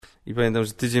I pamiętam,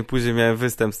 że tydzień później miałem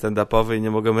występ stand-upowy i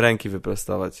nie mogłem ręki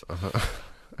wyprostować. Aha.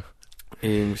 I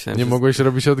myślałem, nie mogłeś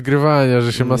robić odgrywania,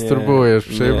 że się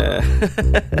masturbujesz. Nie.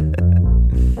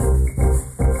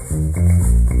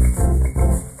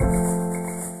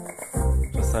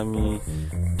 Czasami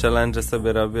challenge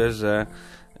sobie robię, że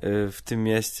w tym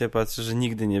mieście patrzę, że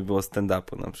nigdy nie było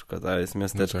stand-upu na przykład, ale jest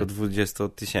miasteczko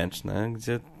 20-tysięczne,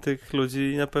 gdzie tych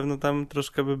ludzi na pewno tam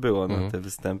troszkę by było na te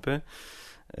występy.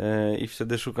 I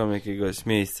wtedy szukam jakiegoś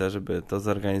miejsca, żeby to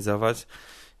zorganizować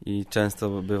i często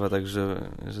bywa tak, że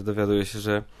dowiaduję się,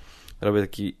 że robię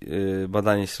takie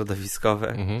badanie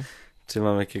środowiskowe, czy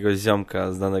mam jakiegoś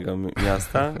ziomka z danego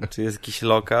miasta, czy jest jakiś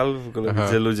lokal w ogóle,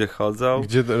 gdzie ludzie chodzą.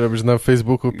 Gdzie robisz na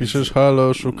Facebooku, piszesz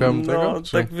halo, szukam tego? No,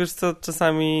 tak wiesz co,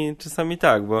 czasami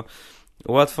tak, bo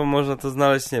łatwo można to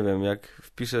znaleźć, nie wiem, jak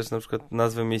wpiszesz na przykład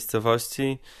nazwę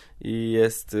miejscowości i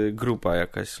jest grupa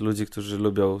jakaś ludzi, którzy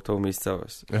lubią tą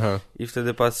miejscowość. Aha. I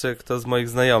wtedy patrzę, kto z moich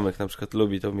znajomych na przykład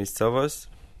lubi tą miejscowość,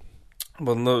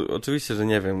 bo no oczywiście, że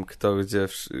nie wiem, kto gdzie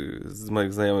z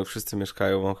moich znajomych wszyscy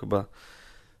mieszkają, mam chyba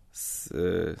z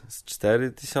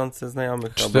 4000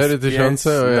 znajomych.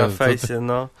 4000? Na fejsie,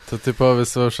 no. To typowy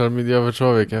social mediowy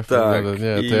człowiek, ja tak.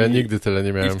 Ja nigdy tyle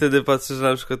nie miałem. I wtedy patrzę, że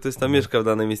na przykład to jest tam mieszka w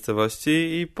danej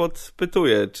miejscowości i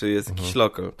podpytuję, czy jest jakiś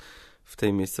lokal w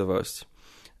tej miejscowości.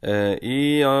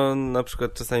 I on na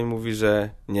przykład czasami mówi, że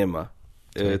nie ma.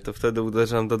 To wtedy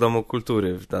uderzam do Domu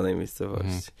Kultury w danej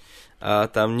miejscowości. A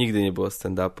tam nigdy nie było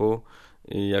stand-upu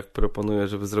i jak proponuję,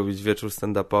 żeby zrobić wieczór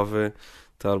stand-upowy,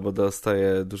 to albo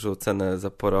dostaję dużą cenę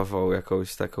zaporową,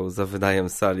 jakąś taką za wynajem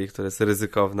sali, która jest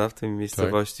ryzykowna w tej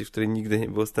miejscowości, w której nigdy nie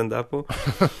było stand-upu.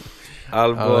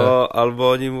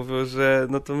 Albo oni mówią, że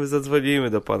no to my zadzwonimy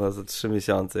do pana za 3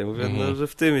 miesiące. Ja mówię, no, że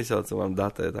w tym miesiącu mam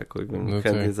datę taką, jakbym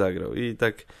chętnie zagrał. I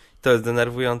tak to jest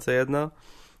denerwujące jedno.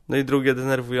 No i drugie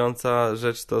denerwująca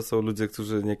rzecz to są ludzie,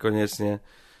 którzy niekoniecznie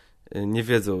nie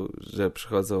wiedzą, że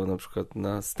przychodzą na przykład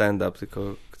na stand-up, tylko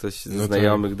ktoś ze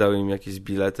znajomych dał im jakieś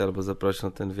bilety albo zaprosił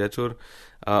na ten wieczór,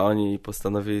 a oni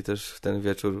postanowili też w ten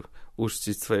wieczór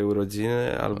uczcić swoje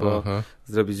urodziny albo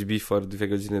zrobić before 2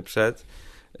 godziny przed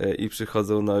i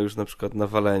przychodzą no już na przykład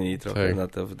nawaleni trochę na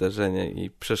to wydarzenie i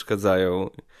przeszkadzają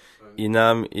i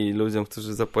nam, i ludziom,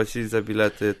 którzy zapłacili za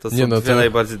bilety. To są dwie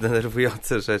najbardziej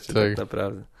denerwujące rzeczy tak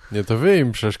naprawdę. Nie, to wy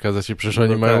im przeszkadzacie, przecież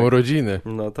oni mają urodziny.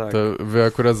 No tak. To wy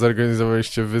akurat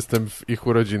zorganizowaliście występ w ich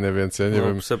urodzinę, więc ja nie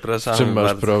wiem, z czym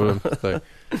masz problem. Tak.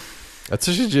 A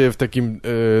co się dzieje w takim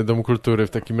Domu Kultury, w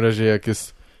takim razie jak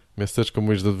jest miasteczko,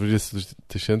 mówisz, do 20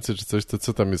 tysięcy czy coś, to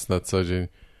co tam jest na co dzień?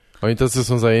 Oni tacy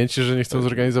są zajęci, że nie chcą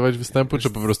zorganizować występu, czy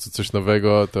po prostu coś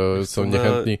nowego, to są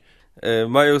niechętni?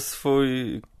 Mają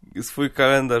swój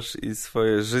kalendarz i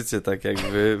swoje życie tak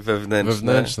jakby wewnętrzne.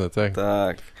 Wewnętrzne, tak.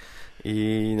 Tak.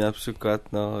 I na przykład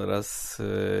raz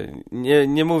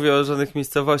nie mówię o żadnych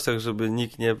miejscowościach, żeby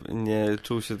nikt nie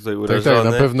czuł się tutaj urażony. Tak,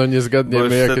 na pewno nie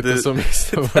zgadniemy, jakie to są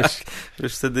miejscowości. Tak,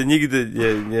 już wtedy nigdy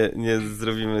nie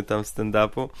zrobimy tam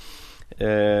stand-upu.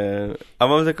 A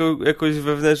mam taką jakąś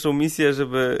wewnętrzną misję,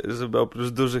 żeby oprócz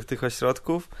dużych tych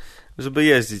ośrodków, żeby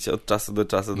jeździć od czasu do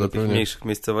czasu do tych mniejszych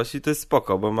miejscowości. To jest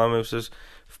spoko, bo mamy przecież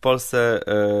w Polsce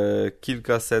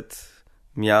kilkaset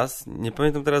miast. Nie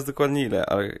pamiętam teraz dokładnie ile,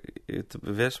 ale ty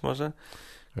wiesz może?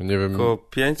 Nie wiem. Około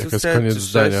 500 czy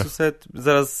 600.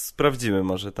 Zaraz sprawdzimy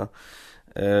może to.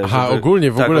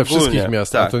 Ogólnie, w ogóle wszystkich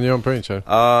miast, tak. To nie mam pojęcia.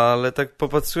 Ale tak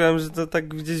popatrzyłem, że to tak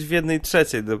gdzieś w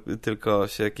 1/3 tylko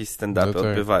się jakieś stand-upy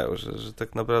odbywają, że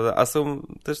tak naprawdę, a są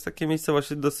też takie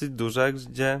miejscowości dosyć duże,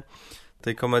 gdzie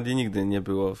tej komedii nigdy nie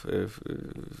było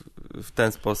w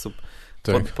ten sposób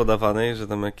podawanej, że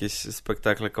tam jakieś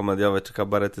spektakle komediowe czy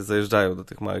kabarety zajeżdżają do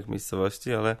tych małych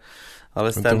miejscowości,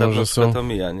 ale stand-up na przykład to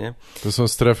mija, nie? To są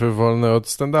strefy wolne od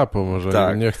stand-upu,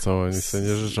 może nie chcą, oni sobie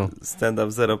nie życzą.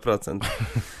 Stand-up 0%.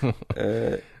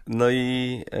 No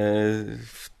i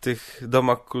w tych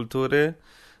domach kultury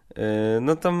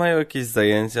no tam mają jakieś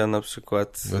zajęcia, na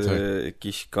przykład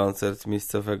jakiś koncert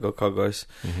miejscowego kogoś,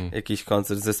 jakiś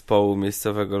koncert zespołu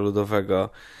miejscowego, ludowego,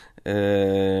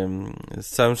 z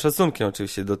całym szacunkiem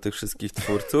oczywiście do tych wszystkich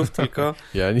twórców, tylko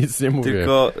ja nic nie mówię.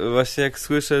 Tylko właśnie jak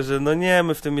słyszę, że no nie,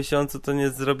 my w tym miesiącu to nie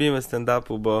zrobimy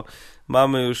stand-upu, bo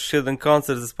mamy już 1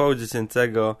 koncert zespołu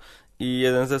dziecięcego i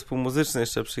 1 zespół muzyczny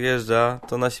jeszcze przyjeżdża,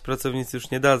 to nasi pracownicy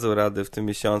już nie dadzą rady w tym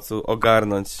miesiącu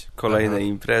ogarnąć kolejnej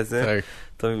imprezy. Tak.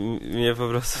 To mnie po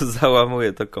prostu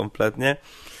załamuje to kompletnie.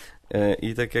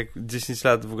 I tak jak 10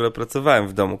 lat w ogóle pracowałem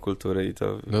w Domu Kultury i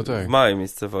to w małej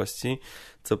miejscowości.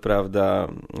 Co prawda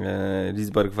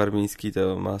Lidzbark Warmiński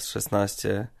to ma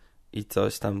 16 i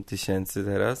coś tam tysięcy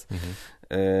teraz.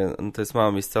 No to jest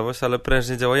mała miejscowość, ale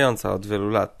prężnie działająca od wielu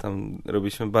lat. Tam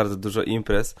robiliśmy bardzo dużo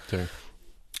imprez.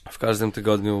 w każdym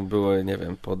tygodniu były, nie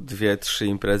wiem, po 2-3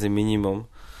 imprezy minimum,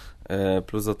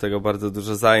 plus do tego bardzo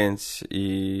dużo zajęć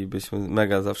i byliśmy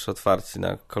mega zawsze otwarci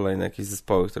na kolejne jakieś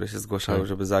zespoły, które się zgłaszały,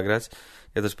 żeby zagrać.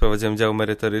 Ja też prowadziłem dział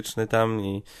merytoryczny tam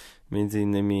i między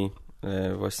innymi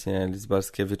właśnie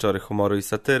Lidzbarskie Wieczory Humoru i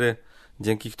Satyry,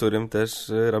 dzięki którym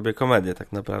też robię komedię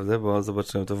tak naprawdę, bo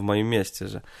zobaczyłem to w moim mieście,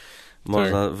 że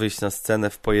można wyjść na scenę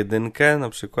w pojedynkę na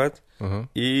przykład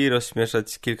i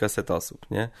rozśmieszać kilkaset osób,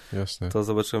 nie? Jasne. To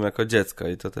zobaczyłem jako dziecko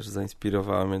i to też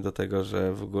zainspirowało mnie do tego,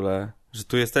 że w ogóle, że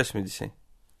tu jesteśmy dzisiaj.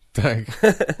 Tak,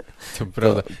 to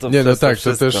prawda. To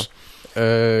to też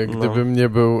gdybym nie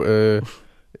był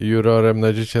jurorem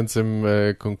na dziecięcym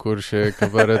konkursie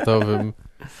kabaretowym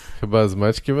chyba z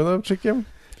Maćkiem Adamczykiem,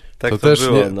 tak to też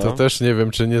było, to też nie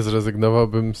wiem, czy nie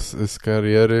zrezygnowałbym z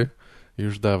kariery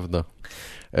już dawno.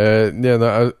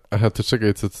 To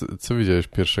czekaj, co widziałeś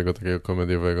pierwszego takiego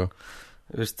komediowego?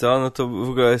 Wiesz co, no to w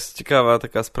ogóle jest ciekawa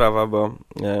taka sprawa, bo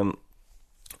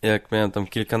jak miałem tam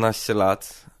kilkanaście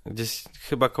lat, gdzieś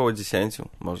chyba koło 10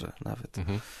 może nawet,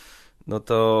 no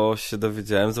to się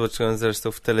dowiedziałem, zobaczyłem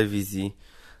zresztą w telewizji,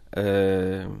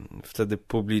 wtedy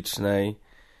publicznej,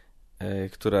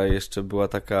 która jeszcze była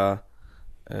taka,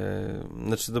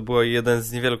 znaczy to było jeden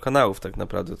z niewielu kanałów tak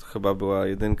naprawdę, to chyba była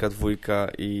 1, 2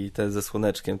 i ten ze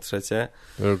Słoneczkiem 3.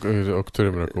 O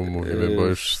którym roku mówimy, bo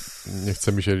już nie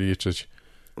chce mi się liczyć.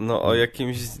 No o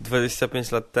jakimś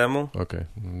 25 lat temu. Okej,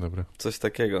 dobra. Coś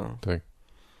takiego. Tak.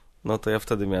 No to ja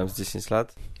wtedy miałem z 10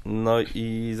 lat. No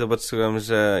i zobaczyłem,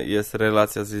 że jest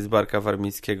relacja z Lidzbarka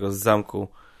Warmińskiego z Zamku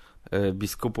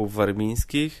Biskupów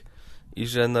Warmińskich i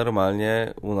że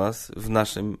normalnie u nas, w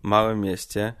naszym małym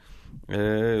mieście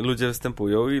ludzie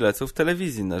występują i lecą w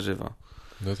telewizji na żywo.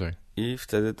 No tak. I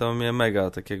wtedy to mnie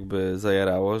mega tak jakby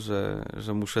zajarało,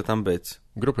 że muszę tam być.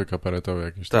 Grupy kabaretowe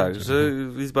jakieś. Tak, że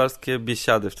Lidzbarskie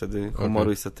Biesiady wtedy,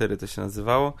 Humoru i Satyry to się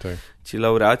nazywało. Tak. Ci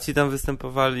laureaci tam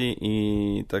występowali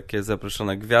i takie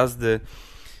zaproszone gwiazdy.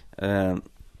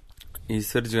 I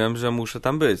stwierdziłem, że muszę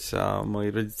tam być, a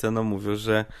moi rodzice mówią,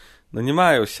 że nie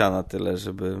mają siana tyle,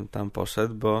 żebym tam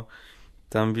poszedł, bo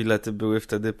tam bilety były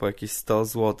wtedy po jakieś 100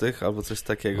 zł albo coś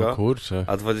takiego. O kurczę.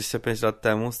 A 25 lat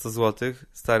temu 100 zł,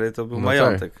 stary, to był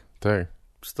majątek. Tak.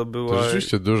 To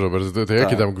rzeczywiście dużo bardzo. To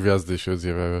jakie tam gwiazdy się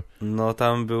odzywały? No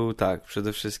tam był,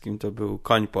 przede wszystkim to był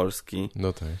Koń Polski.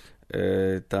 No tak.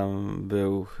 Tam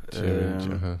był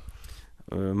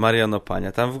Marian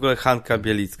Opania. Tam w ogóle Hanka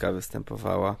Bielicka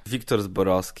występowała. Wiktor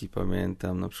Zborowski,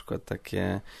 pamiętam, na przykład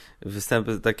takie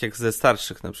występy, tak jak ze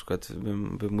starszych na przykład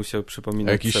bym musiał przypominać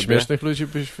a jakichś śmiesznych ludzi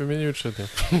byś wymienił, czy nie?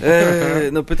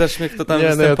 No pytasz mnie, kto tam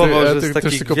występował, że z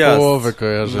takich tylko gwiazd. Połowę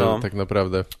kojarzę tak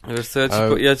naprawdę. Wiesz co,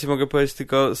 ja ci mogę powiedzieć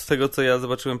tylko z tego, co ja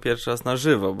zobaczyłem pierwszy raz na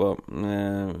żywo, bo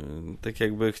tak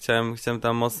jakby chciałem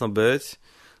tam mocno być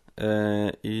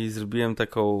i zrobiłem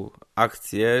taką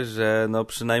akcję, że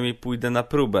przynajmniej pójdę na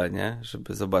próbę, nie?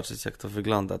 Żeby zobaczyć, jak to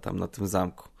wygląda tam na tym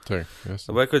zamku. Tak, jasne.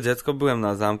 No bo jako dziecko byłem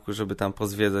na zamku, żeby tam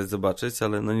pozwiedzać, zobaczyć,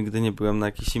 ale nigdy nie byłem na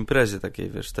jakiejś imprezie takiej,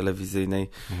 wiesz, telewizyjnej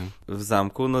w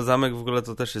zamku. No zamek w ogóle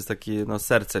to też jest taki,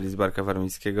 serce Lidzbarka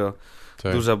Warmińskiego.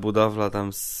 Tak. Duża budowla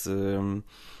tam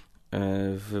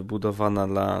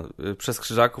wybudowana przez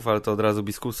Krzyżaków, ale to od razu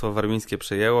biskupstwo warmińskie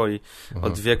przejęło i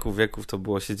od wieków to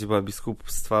było siedziba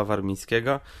biskupstwa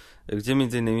warmińskiego, gdzie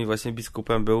między innymi właśnie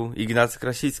biskupem był Ignacy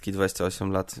Krasicki,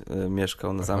 28 lat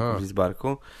mieszkał na zamku w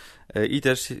Lidzbarku i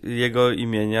też jego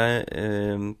imienie,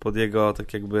 pod jego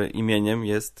tak jakby imieniem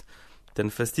jest ten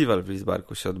festiwal w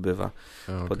Lidzbarku się odbywa,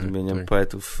 pod imieniem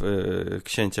poetów,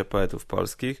 księcia poetów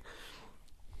polskich,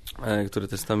 który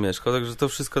też tam mieszkał, także to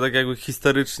wszystko tak jakby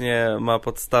historycznie ma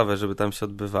podstawę, żeby tam się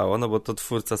odbywało, bo to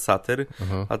twórca satyr,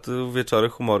 a tu wieczory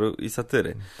humoru i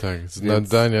satyry. Tak, z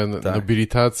nadania,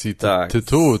 nobilitacji,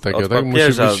 tytułu takiego, tak? Od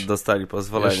papieża dostali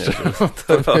pozwolenie.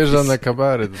 Od papieża na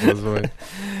kabaret pozwolenie.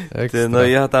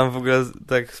 Ja tam w ogóle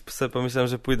tak sobie pomyślałem,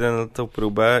 że pójdę na tą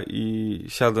próbę i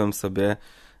siadłem sobie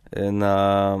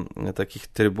na takich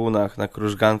trybunach, na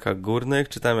krużgankach górnych,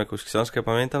 czytałem jakąś książkę,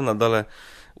 pamiętam, na dole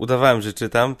udawałem, że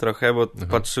czytam trochę, bo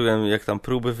patrzyłem, jak tam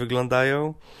próby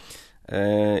wyglądają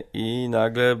i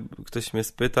nagle ktoś mnie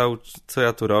spytał, co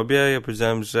ja tu robię. Ja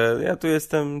powiedziałem, że ja tu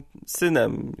jestem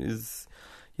synem z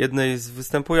jednej z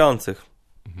występujących,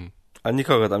 a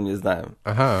nikogo tam nie znałem.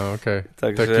 Aha, okej.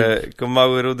 Także jako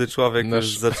mały, rudy człowiek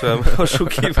już zacząłem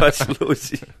oszukiwać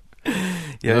ludzi.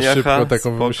 Szybko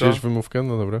taką wymyśliłeś wymówkę?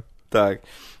 No dobra. Tak.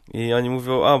 I oni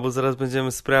mówią, bo zaraz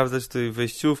będziemy sprawdzać tutaj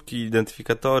wejściówki,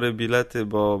 identyfikatory, bilety,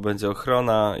 bo będzie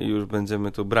ochrona i już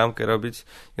będziemy tu bramkę robić.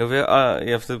 Ja mówię,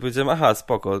 ja wtedy powiedziałem,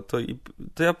 spoko,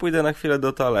 to ja pójdę na chwilę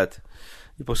do toalety.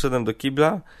 i poszedłem do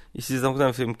kibla i się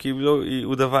zamknąłem w tym kiblu i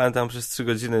udawałem tam przez 3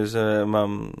 godziny, że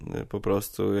mam po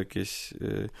prostu jakieś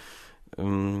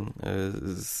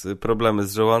problemy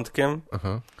z żołądkiem.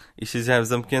 Aha. I siedziałem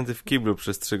zamknięty w kiblu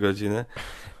przez 3 godziny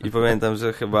i pamiętam,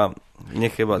 że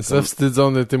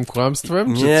zawstydzony tym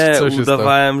kłamstwem? Nie,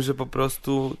 udawałem, że po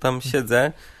prostu tam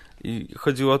siedzę i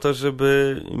chodziło o to,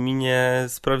 żeby mi nie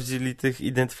sprawdzili tych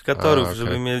identyfikatorów, okay.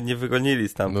 Żeby mnie nie wygonili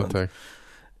stamtąd. No tak.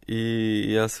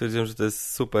 I ja stwierdziłem, że to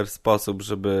jest super sposób,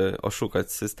 żeby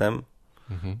oszukać system,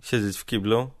 siedzieć w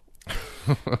kiblu,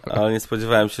 ale nie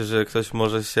spodziewałem się, że ktoś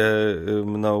może się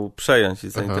mną przejąć i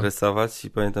zainteresować. I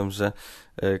pamiętam, że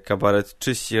kabaret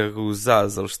Czyści jak łza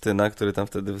z Olsztyna, który tam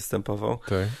wtedy występował,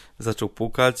 tak. Zaczął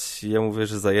pukać i ja mówię,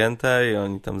 że zajęte i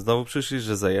oni tam znowu przyszli,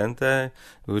 że zajęte.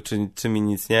 Mówię, czy mi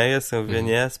nic nie jest? Ja mówię,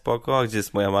 nie, spoko, a gdzie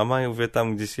jest moja mama? I mówię,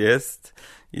 tam gdzieś jest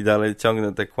i dalej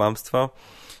ciągnę te kłamstwo.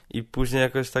 I później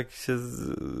jakoś tak się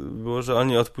było, że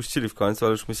oni odpuścili w końcu,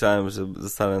 ale już myślałem, że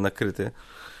zostanę nakryty.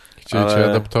 Chcieli cię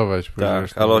adaptować. Tak,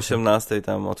 ale o 18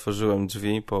 tam otworzyłem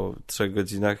drzwi, po 3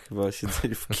 godzinach chyba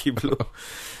siedzeli w kiblu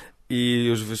i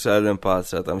już wyszedłem,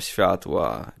 patrzę, tam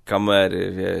światła,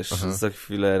 kamery, wiesz, za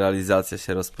chwilę realizacja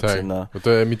się rozpoczyna. Tak, bo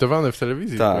to emitowane w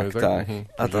telewizji. Tak, tak.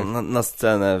 A tam na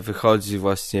scenę wychodzi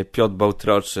właśnie Piotr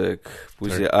Bałtroczyk,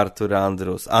 później Artur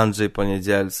Andrus, Andrzej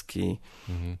Poniedzielski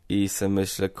i sobie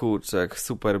myślę, kurczę, jak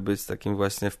super być takim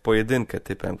właśnie w pojedynkę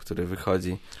typem, który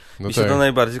wychodzi. Mi się to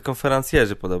najbardziej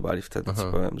konferencjerzy podobali wtedy, ci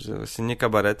powiem, że właśnie nie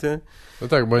kabarety. No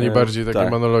tak, bo oni bardziej takie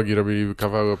monologi robili,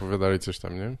 kawały opowiadali coś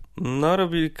tam, nie? No,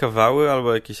 robili kawały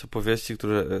albo jakieś opowieści,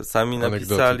 które sami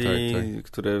napisali,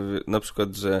 które na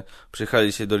przykład, że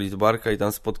przyjechali się do Lidzbarka i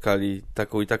tam spotkali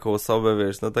taką i taką osobę,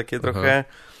 wiesz, no takie trochę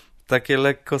takie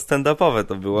lekko stand-upowe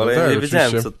to było, ale ja nie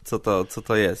wiedziałem, co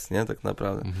to jest, nie, tak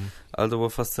naprawdę. Ale to było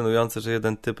fascynujące, że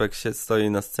jeden typek stoi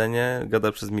na scenie,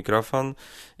 gada przez mikrofon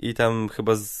i tam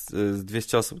chyba z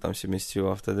 200 osób tam się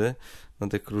mieściło wtedy na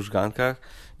tych krużgankach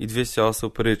i 200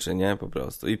 osób ryczy, nie, po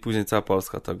prostu. I później cała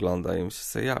Polska to ogląda i myślę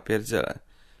sobie, ja pierdzielę,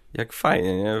 jak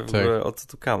fajnie, nie, w ogóle o co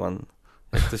tu kaman,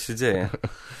 jak to się dzieje.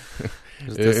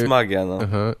 Że to jest magia, no.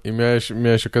 I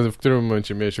miałeś okazję, w którym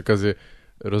momencie miałeś okazję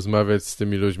rozmawiać z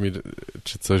tymi ludźmi,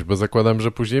 czy coś, bo zakładam,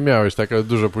 że później miałeś, tak? Ale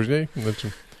dużo później?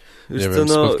 Znaczy, nie wiem,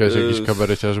 spotkałeś jakichś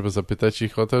kabareciarzy, żeby zapytać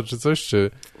ich o to, czy coś,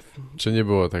 czy nie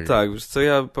było tak? Tak, wiesz co,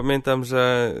 ja pamiętam,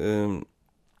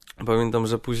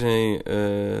 że później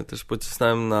też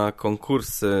pocisnąłem na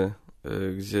konkursy,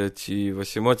 gdzie ci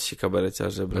właśnie młodsi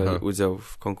kabareciarze brali udział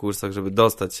w konkursach, żeby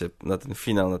dostać się na ten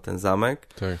finał, na ten zamek.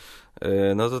 Tak.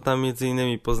 No to tam między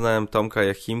innymi poznałem Tomka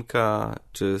Jachimka,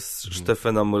 czy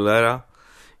Stefana Müllera.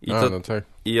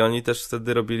 I oni też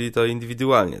wtedy robili to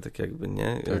indywidualnie, tak jakby,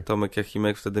 nie? Tak. Tomek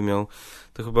Jachimek wtedy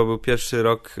to chyba był pierwszy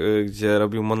rok, gdzie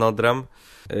robił monodram,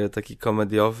 taki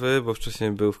komediowy, bo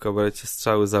wcześniej był w kabarecie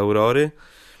Strzały z Aurory.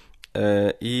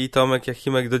 I Tomek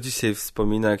Jachimek do dzisiaj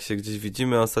wspomina, jak się gdzieś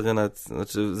widzimy. Ostatnio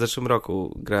w zeszłym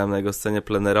roku grałem na jego scenie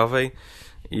plenerowej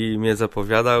i mnie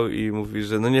zapowiadał i mówi,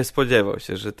 że no nie spodziewał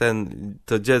się, że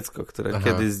to dziecko, które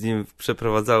kiedyś z nim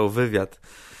przeprowadzało wywiad,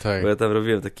 bo ja tam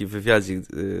robiłem taki wywiadzik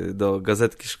do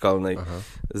gazetki szkolnej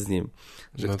z nim,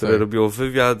 które robiło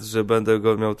wywiad, że będę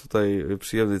go miał tutaj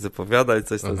przyjemnie zapowiadać,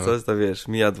 coś tam, wiesz,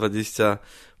 mija 20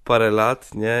 parę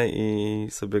lat, nie, i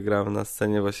sobie grałem na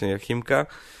scenie właśnie Jachimka.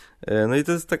 No i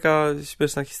to jest taka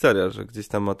śmieszna historia, że gdzieś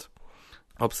tam od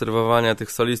obserwowania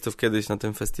tych solistów kiedyś na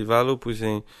tym festiwalu,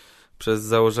 później przez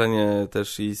założenie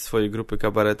też i swojej grupy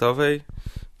kabaretowej,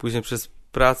 później przez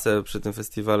pracę przy tym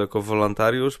festiwalu jako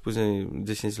wolontariusz, później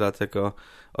 10 lat jako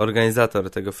organizator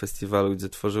tego festiwalu, gdzie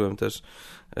tworzyłem też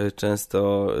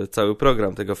często cały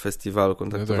program tego festiwalu,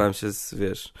 kontaktowałem się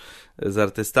z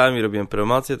artystami, robiłem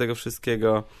promocję tego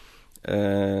wszystkiego,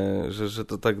 że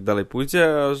to tak dalej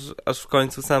pójdzie, aż w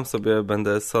końcu sam sobie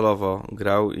będę solowo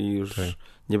grał i już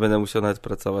nie będę musiał nawet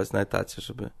pracować na etacie,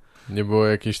 żeby... Nie było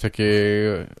jakiejś takiej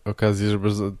okazji, żeby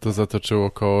to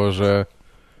zatoczyło koło, że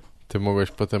ty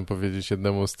mogłeś potem powiedzieć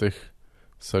jednemu z tych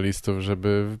solistów,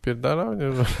 żeby wypierdalał?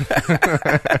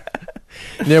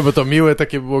 Nie, bo to miłe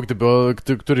takie było, gdyby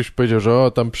któryś powiedział,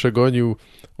 że tam przegonił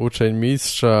uczeń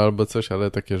mistrza albo coś,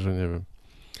 ale takie, że nie wiem.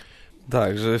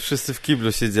 Tak, że wszyscy w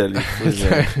kiblu siedzieli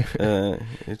później,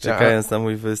 czekając na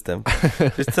mój występ.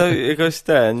 Wiesz co, jakoś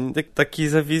taki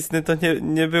zawisny to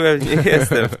nie byłem, nie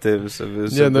jestem w tym,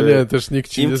 żeby też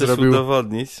nikt ci nie zrobił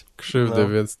udowodnić. Krzywdy,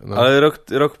 więc... Ale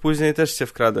rok później też się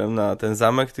wkradłem na ten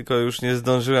zamek, tylko już nie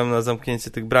zdążyłem na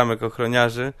zamknięcie tych bramek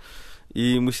ochroniarzy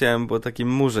i musiałem po takim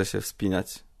murze się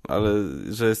wspinać. Ale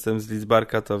że jestem z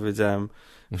Lidzbarka, to wiedziałem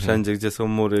wszędzie, gdzie są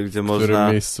mury, gdzie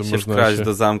można się wkraść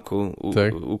do zamku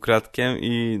ukradkiem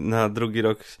i na drugi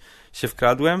rok się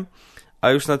wkradłem,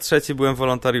 A już na 3 byłem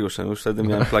wolontariuszem. Już wtedy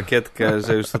miałem plakietkę,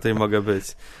 że już tutaj mogę być.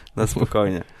 Na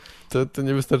spokojnie. To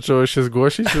nie wystarczyło się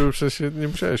zgłosić, bo przecież nie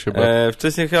musiałeś chyba.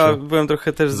 Wcześniej chyba byłem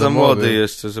trochę też za młody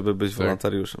jeszcze, żeby być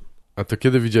wolontariuszem. A to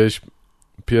kiedy widziałeś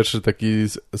pierwszy taki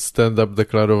stand-up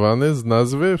deklarowany z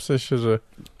nazwy? W sensie, że...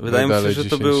 Wydaje mi się, że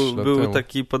to był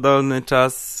taki podobny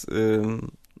czas,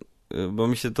 bo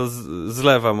mi się to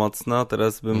zlewa mocno.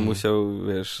 Teraz bym musiał,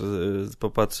 wiesz,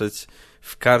 popatrzeć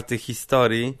w karty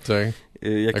historii. Tak.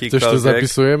 A ktoś to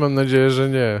zapisuje? Mam nadzieję, że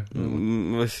nie.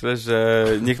 Myślę, że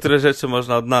niektóre rzeczy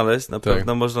można odnaleźć. Na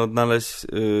pewno można odnaleźć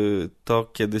to,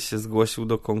 kiedy się zgłosił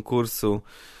do konkursu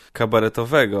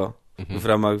kabaretowego w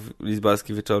ramach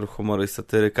Lizbarskich Wieczorów Humoru i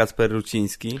Satyry Kacper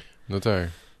Ruciński. No tak.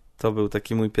 To był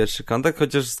taki mój pierwszy kontakt,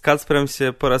 chociaż z Kacprem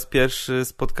się po raz pierwszy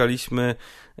spotkaliśmy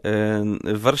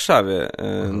w Warszawie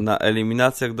na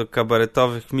eliminacjach do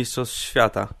kabaretowych Mistrzostw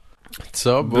Świata.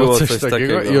 Co? Było coś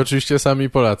takiego? I oczywiście sami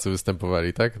Polacy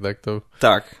występowali, tak?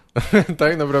 Tak.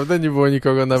 Tak, naprawdę? Nie było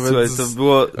nikogo nawet. Słuchaj, to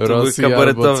były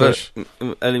kabaretowe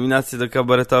eliminacje do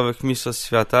kabaretowych Mistrzostw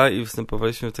Świata i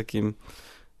występowaliśmy w takim,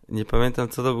 nie pamiętam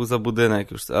co to był za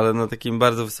budynek już, ale na takim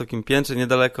bardzo wysokim piętrze,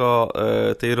 niedaleko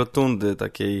tej rotundy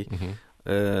takiej,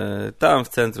 tam w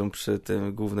centrum przy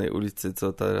tym głównej ulicy,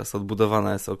 co teraz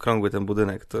odbudowana jest, okrągły ten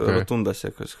budynek, to rotunda się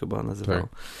jakoś chyba nazywało.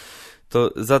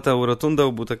 To za tą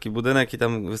rotundą był taki budynek i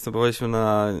tam występowaliśmy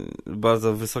na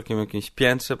bardzo wysokim jakimś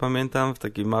piętrze, pamiętam, w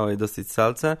takiej małej dosyć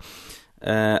salce,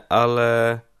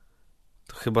 ale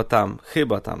to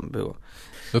chyba tam było.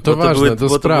 No to ważne, to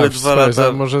sprawdź,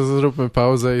 może zróbmy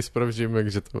pauzę i sprawdzimy,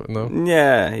 gdzie to... No.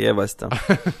 Nie, jebać tam.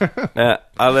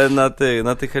 Ale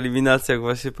na tych eliminacjach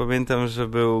właśnie pamiętam, że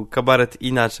był kabaret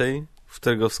Inaczej, w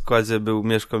którego w składzie był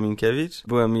Mieszko Minkiewicz.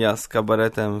 Byłem ja z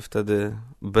kabaretem wtedy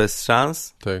Bez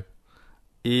Szans. Tak.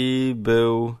 I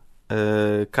był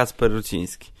Kacper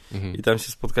Ruciński. I tam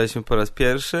się spotkaliśmy po raz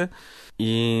pierwszy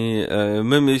i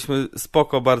my mieliśmy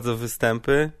spoko bardzo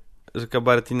występy, że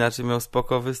kabaret Inaczej miał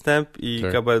spoko występ i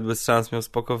kabaret Bez Szans miał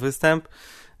spoko występ,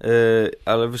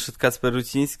 ale wyszedł Kacper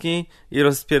Ruciński i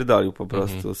rozpierdolił po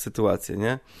prostu sytuację,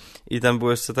 nie? I tam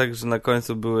było jeszcze tak, że na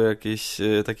końcu były jakieś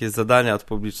takie zadania od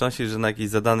publiczności, że na jakiś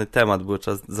zadany temat było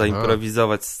czas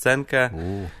zaimprowizować scenkę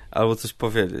albo coś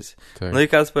powiedzieć. Tak. No i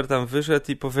Kacper tam wyszedł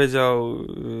i powiedział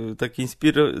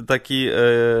taki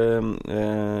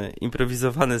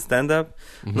improwizowany stand-up,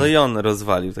 no i on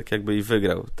rozwalił, tak jakby i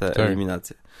wygrał tę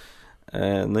eliminację.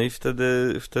 No i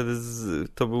wtedy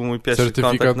to był mój pierwszy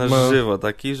kontakt na żywo,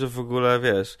 taki, że w ogóle,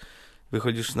 wiesz,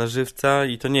 wychodzisz na żywca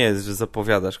i to nie jest, że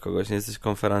zapowiadasz kogoś, nie jesteś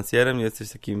konferencjerem, nie jesteś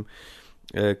w takim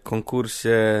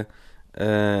konkursie,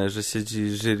 że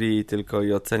siedzi jury tylko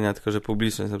i ocenia, tylko że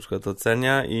publiczność na przykład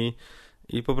ocenia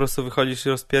i po prostu wychodzisz i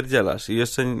rozpierdzielasz. I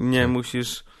jeszcze nie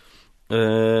musisz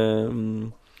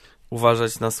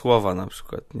uważać na słowa na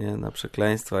przykład, nie, na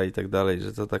przekleństwa i tak dalej,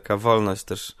 że to taka wolność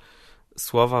też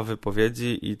słowa,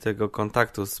 wypowiedzi i tego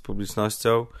kontaktu z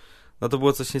publicznością. No to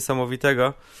było coś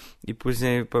niesamowitego i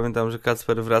później pamiętam, że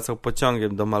Kacper wracał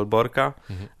pociągiem do Malborka,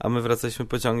 a my wracaliśmy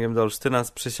pociągiem do Olsztyna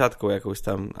z przesiadką jakąś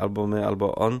tam, albo my,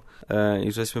 albo on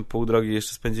i żeśmy pół drogi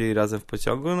jeszcze spędzili razem w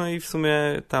pociągu, no i w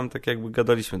sumie tam tak jakby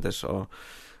gadaliśmy też o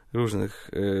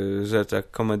różnych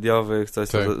rzeczach komediowych, coś,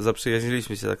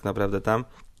 zaprzyjaźniliśmy się tak naprawdę tam.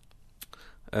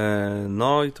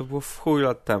 No i to było w chuj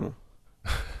lat temu.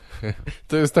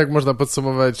 To jest tak, można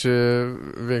podsumować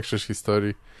większość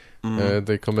historii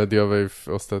tej komediowej w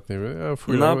ostatnim.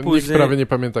 Nikt prawie nie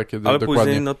pamięta kiedy ale dokładnie.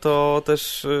 Później, no to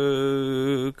też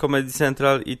Comedy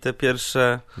Central i te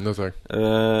pierwsze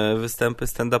występy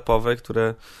stand-upowe,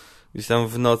 które gdzieś tam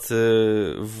w nocy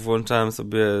włączałem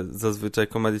sobie zazwyczaj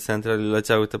Comedy Central i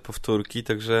leciały te powtórki,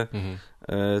 także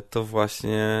to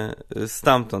właśnie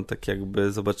stamtąd tak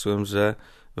jakby zobaczyłem, że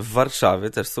w Warszawie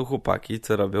też są chłopaki,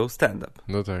 co robią stand-up.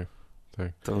 No tak.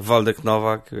 To Waldek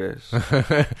Nowak, wiesz,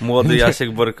 młody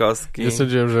Jasiek Borkowski. Nie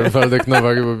sądziłem, że Waldek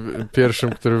Nowak był pierwszym,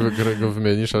 którego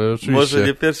wymienisz, ale oczywiście. Może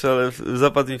nie pierwszy, ale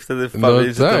zapadł mi wtedy w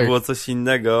pamięć, że to było coś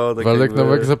innego. Tak Waldek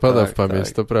Nowak zapada w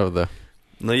pamięć, to prawda.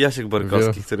 No i Jasiek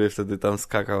Borkowski, który wtedy tam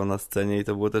skakał na scenie i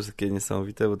to było też takie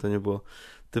niesamowite, bo to nie było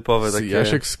typowe takie...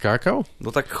 Jasiek skakał?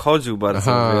 No tak chodził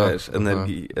bardzo, wiesz,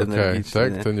 energicznie.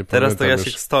 Tak, to nie teraz to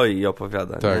Jasiek stoi i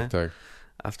opowiada, nie? Tak.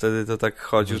 A wtedy to tak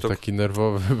chodził. To... Taki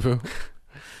nerwowy był.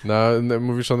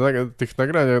 Mówisz o tych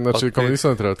nagraniach, znaczy Comedy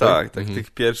Central, tak? Tak,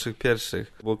 tych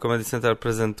pierwszych. Bo Comedy Central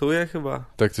prezentuje chyba?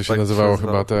 Tak to się nazywało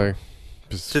chyba, tak.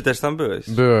 Czy też tam byłeś?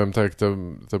 Byłem, tak.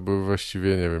 To były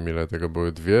właściwie, nie wiem ile tego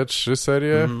były, 2-3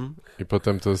 serie i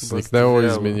potem to zniknęło i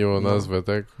zmieniło nazwę,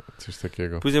 tak? Coś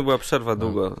takiego. Później była przerwa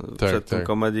długo. Przed tym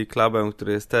Comedy Clubem,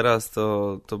 który jest teraz,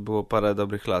 to było parę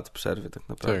dobrych lat przerwy tak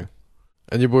naprawdę. Tak.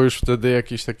 A nie było już wtedy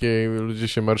jakiejś takiej, ludzie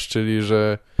się marszczyli,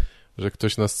 że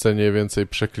ktoś na scenie więcej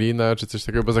przeklina, czy coś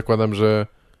takiego, bo zakładam, że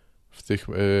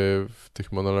w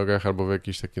tych monologach albo w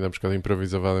jakiś taki na przykład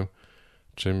improwizowanym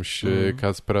czymś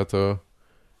Kacpra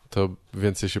to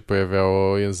więcej się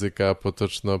pojawiało języka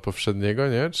potoczno-powszedniego,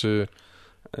 nie? Czy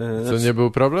to nie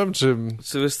był problem? Czy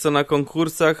wiesz co, na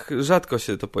konkursach rzadko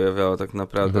się to pojawiało tak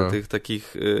naprawdę, tych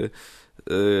takich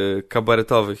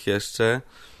kabaretowych jeszcze.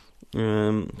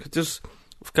 Chociaż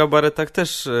w kabaretach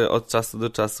też od czasu do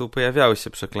czasu pojawiały się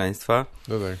przekleństwa.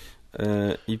 No tak.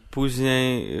 I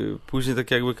później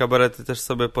tak jakby kabarety też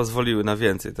sobie pozwoliły na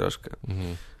więcej troszkę.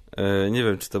 Nie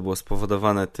wiem, czy to było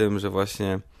spowodowane tym, że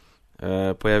właśnie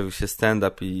pojawił się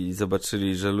stand-up i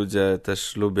zobaczyli, że ludzie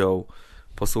też lubią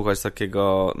posłuchać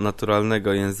takiego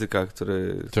naturalnego języka,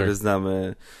 który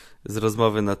znamy z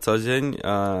rozmowy na co dzień,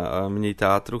 a mniej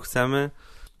teatru chcemy.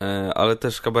 Ale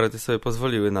też kabarety sobie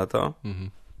pozwoliły na to.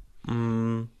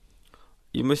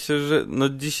 I myślę, że no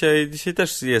dzisiaj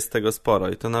też jest tego sporo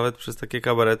i to nawet przez takie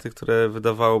kabarety, które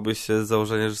wydawałoby się z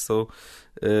założenia, że są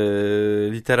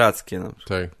literackie na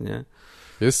przykład, tak. Nie?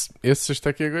 Jest coś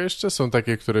takiego jeszcze? Są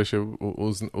takie, które się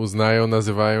uznają,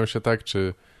 nazywają się tak,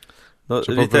 czy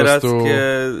czy literackie, po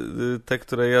prostu te,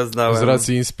 które ja znałem. Z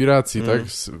racji inspiracji, tak?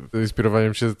 Z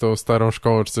inspirowaniem się tą starą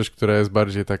szkołą, czy coś, która jest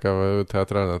bardziej taka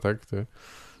teatralna, tak?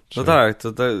 No tak,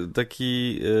 to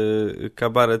taki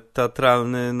kabaret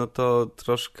teatralny, no to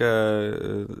troszkę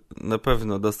na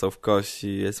pewno dostał w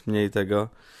kości, jest mniej tego.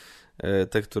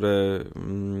 Te, które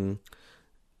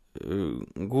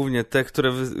głównie te,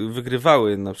 które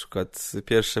wygrywały na przykład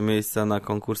pierwsze miejsca na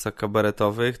konkursach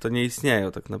kabaretowych, to nie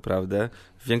istnieją tak naprawdę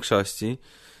w większości.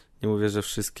 Nie mówię, że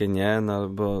wszystkie nie, no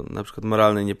bo na przykład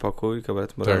Moralny Niepokój,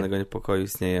 kabaret Moralnego Niepokoju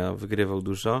istnieje, a wygrywał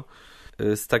dużo.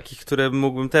 Z takich, które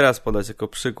mógłbym teraz podać jako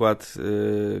przykład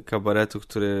kabaretu,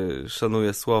 który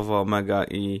szanuje słowo mega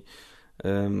i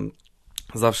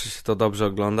zawsze się to dobrze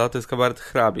ogląda, to jest kabaret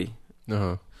Hrabi.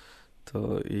 Aha.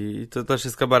 To też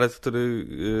jest kabaret, który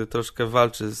troszkę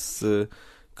walczy z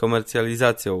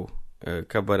komercjalizacją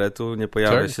kabaretu, nie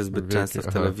pojawia się zbyt często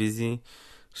w telewizji,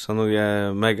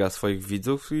 szanuje mega swoich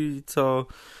widzów i co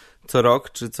rok,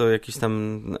 czy co jakiś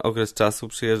tam okres czasu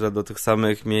przyjeżdża do tych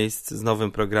samych miejsc z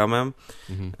nowym programem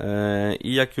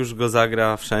i jak już go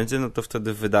zagra wszędzie, no to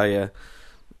wtedy wydaje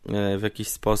w jakiś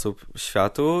sposób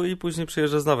światu i później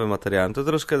przyjeżdża z nowym materiałem. To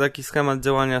troszkę taki schemat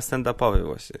działania stand-upowy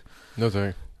właśnie. No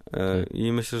tak.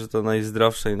 I myślę, że to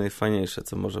najzdrowsze i najfajniejsze,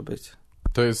 co może być.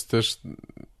 To jest też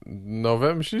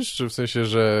nowe, myślisz? Czy w sensie,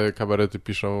 że kabarety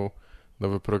piszą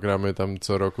nowe programy tam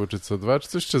co roku, czy co dwa, czy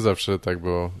coś, czy zawsze tak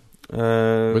było?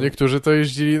 Bo niektórzy to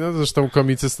jeździli, no zresztą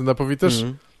komicy stand-upowi też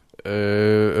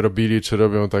robili, czy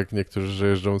robią tak niektórzy, że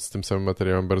jeżdżą z tym samym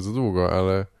materiałem bardzo długo,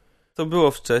 ale... To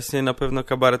było wcześniej, na pewno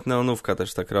kabaret Neonówka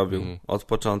też tak robił, od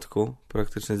początku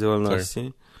praktycznie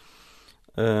działalności. Tak.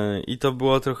 I to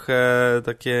było trochę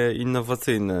takie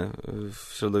innowacyjne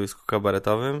w środowisku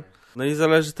kabaretowym. No i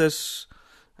zależy też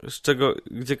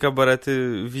gdzie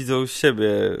kabarety widzą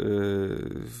siebie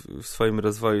w swoim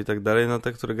rozwoju i tak dalej. No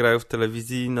te, które grają w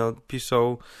telewizji, no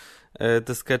piszą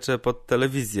te skecze pod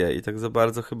telewizję i tak za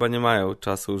bardzo chyba nie mają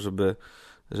czasu,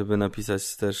 żeby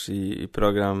napisać też i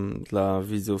program dla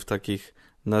widzów takich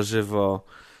na żywo,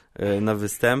 na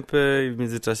występy i w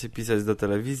międzyczasie pisać do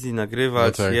telewizji,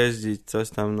 nagrywać, no tak. Jeździć, coś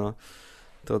tam, no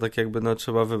to tak jakby no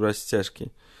trzeba wybrać ścieżki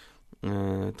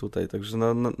tutaj, także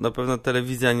no na pewno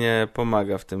telewizja nie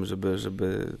pomaga w tym,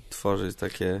 żeby tworzyć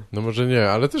takie... No może nie,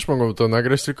 ale też mogą to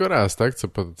nagrać tylko raz, tak? Co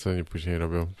oni później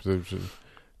robią?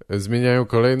 Zmieniają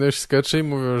kolejność skeczy i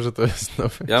mówią, że to jest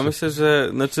nowe. Ja myślę,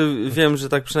 że... wiem, że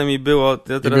tak przynajmniej było.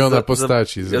 Ja imiona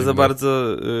postaci. Ja za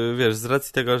bardzo, z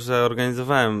racji tego, że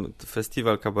organizowałem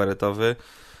festiwal kabaretowy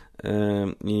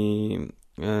i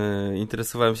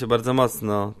interesowałem się bardzo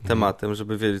mocno tematem,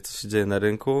 żeby wiedzieć, co się dzieje na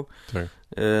rynku. Tak.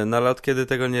 No ale od kiedy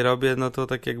tego nie robię, no to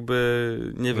tak jakby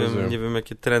nie wiem,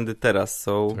 jakie trendy teraz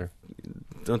są. Tak.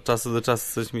 Od czasu do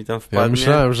czasu coś mi tam wpadnie. Ja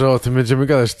myślałem, że o tym będziemy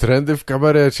gadać. Trendy w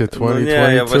kabarecie 2022. No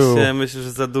nie, ja właśnie myślę,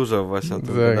 że za dużo właśnie o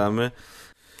tym gadamy.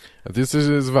 A ty jesteś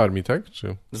z Warmii, tak?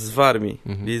 Czy? Z Warmii.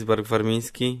 Lidzbark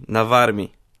Warmiński. Na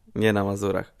Warmii, nie na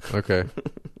Mazurach. Okej.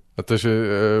 A to się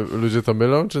ludzie to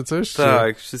mylą, czy coś?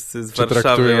 Tak, wszyscy z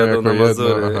Warszawy jadą na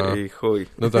Mazury i chuj.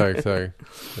 No tak,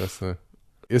 jasne.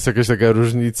 Jest jakaś taka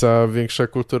różnica większa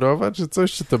kulturowa, czy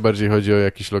coś? Czy to bardziej chodzi o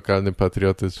jakiś lokalny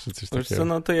patriotyzm, czy coś takiego? Co,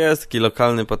 no to jest taki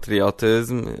lokalny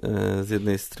patriotyzm z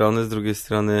jednej strony, z drugiej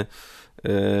strony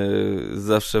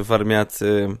zawsze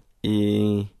warmiacy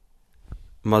i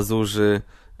Mazurzy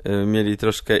mieli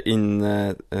troszkę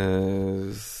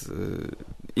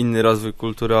inny rozwój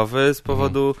kulturowy z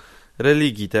powodu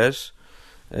religii też.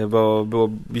 bo było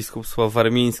biskupstwo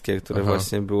warmińskie, które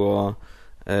właśnie było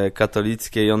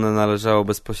katolickie i ono należało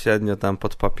bezpośrednio tam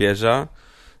pod papieża.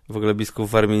 W ogóle biskup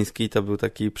warmiński to był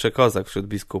taki przekozak wśród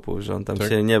biskupów, że on tam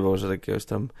się nie bał, że jakiegoś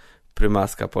tam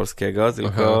prymaska polskiego,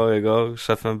 tylko jego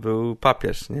szefem był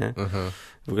papież, nie?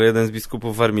 W ogóle jeden z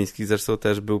biskupów warmińskich zresztą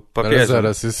też był papieżem. Ale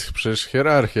zaraz, jest przecież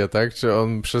hierarchia, tak? Czy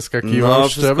on przeskakiwał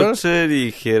szczebel?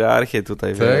 Przeskoczyli hierarchię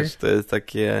tutaj, wiesz, to jest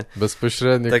takie...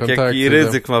 Bezpośrednie tak kontakty. Tak jak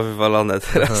Rydzyk ma wywalone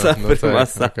teraz na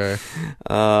prymasa.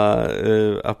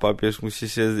 A papież musi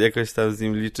się jakoś tam z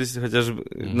nim liczyć, chociaż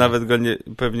nawet go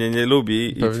pewnie nie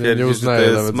lubi i twierdzi, że to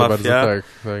jest mafia,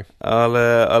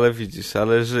 ale widzisz,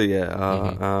 ale żyje,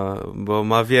 bo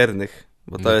ma wiernych.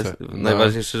 Bo to jest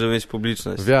najważniejsze, żeby mieć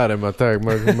publiczność. Wiarę ma, tak.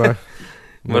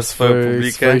 Masz swoją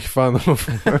publikę. Swoich fanów.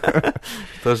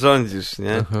 To rządzisz,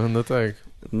 nie? No tak.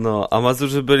 No, a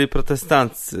Mazurzy byli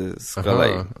protestanccy z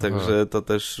kolei. Także to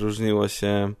też różniło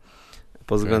się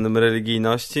pod względem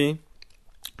religijności.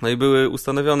 No i były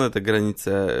ustanowione te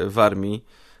granice Warmii,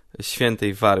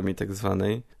 świętej Warmii tak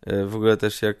zwanej. W ogóle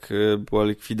też jak była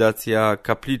likwidacja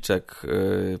kapliczek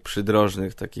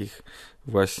przydrożnych, takich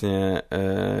właśnie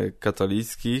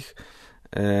katolickich,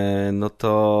 no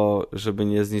to żeby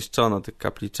nie zniszczono tych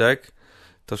kapliczek,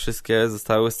 to wszystkie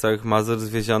zostały z całych Mazur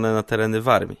zwiezione na tereny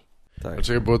Warmii. Tak. A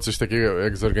czy było coś takiego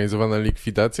jak zorganizowana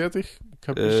likwidacja tych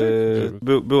kapliczek?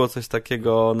 Było coś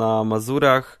takiego na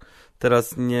Mazurach.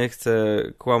 Teraz nie chcę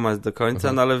kłamać do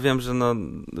końca, no ale wiem, że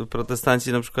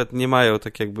protestanci na przykład nie mają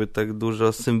tak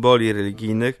dużo symboli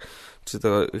religijnych, czy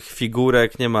to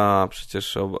figurek, nie ma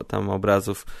przecież tam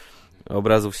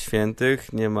obrazów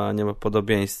świętych, nie ma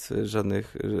podobieństw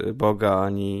żadnych Boga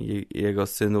ani jego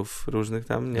synów różnych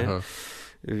tam, nie?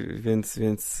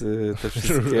 Więc te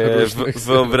wszystkie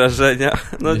wyobrażenia,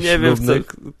 no nie wiem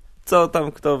co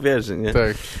tam kto wierzy, nie?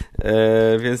 Tak.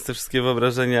 Więc te wszystkie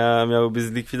wyobrażenia miały być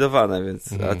zlikwidowane, więc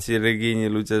a ci religijni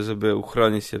ludzie, żeby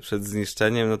uchronić się przed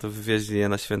zniszczeniem, no to wywieźli je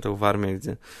na Świętą Warmię,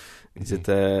 gdzie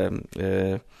te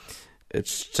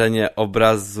czczenie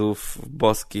obrazów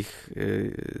boskich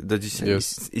do dzisiaj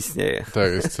istnieje.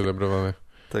 Tak, jest celebrowane.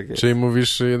 Tak jest. Czyli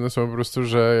mówisz jedno słowo po prostu,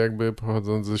 że jakby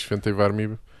pochodząc ze Świętej Warmii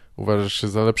uważasz się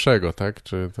za lepszego, tak?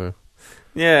 Czy to...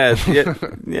 Nie,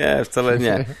 wcale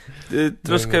nie.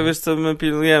 Troszkę, wiesz co, my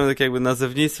pilnujemy tak jakby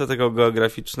nazewnictwa tego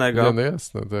geograficznego. No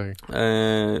jasne, tak.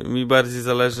 Mi bardziej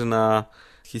zależy na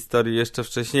historii jeszcze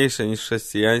wcześniejszej niż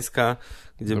chrześcijańska,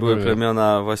 gdzie były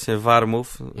plemiona właśnie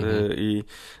Warmów i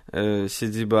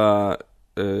siedziba,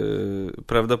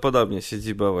 prawdopodobnie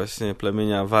siedziba właśnie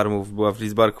plemienia Warmów była w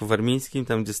Lidzbarku Warmińskim,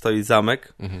 tam gdzie stoi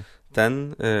zamek,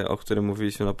 ten, o którym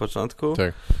mówiliśmy na początku.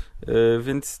 Tak.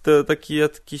 Więc to taki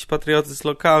jakiś patriotyzm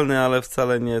lokalny, ale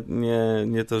wcale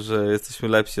nie to, że jesteśmy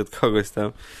lepsi od kogoś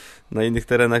tam. Na innych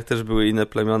terenach też były inne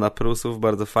plemiona Prusów,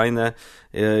 bardzo fajne.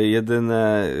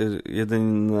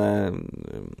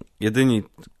 Jedyni,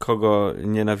 kogo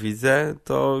nienawidzę,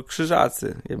 to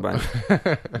Krzyżacy, jebani.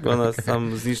 Bo nas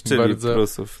tam zniszczyli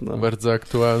Prusów. No. Bardzo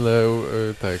aktualne,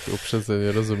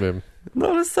 uprzedzenie, rozumiem. No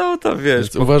ale są to, wiesz,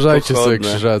 więc uważajcie sobie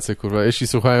Krzyżacy, kurwa. Jeśli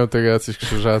słuchają tego jacyś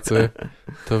Krzyżacy,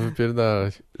 to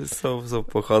wypierdalać. Są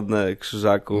pochodne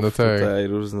Krzyżaków tutaj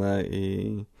różne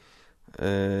i...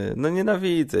 No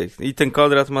nienawidzę ich. I ten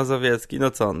Konrad Mazowiecki,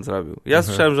 no co on zrobił? Ja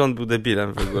słyszałem, że on był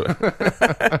debilem w ogóle.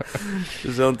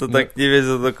 Że on to tak nie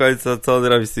wiedział do końca, co on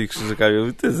robi z tymi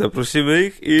krzyżakami. Ty, zaprosimy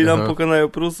ich i nam pokonają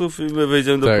Prusów i my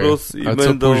wejdziemy do Prus i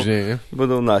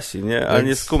będą nasi, nie? A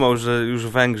nie skumał, że już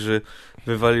Węgrzy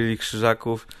wywalili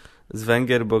krzyżaków z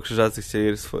Węgier, bo krzyżacy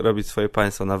chcieli robić swoje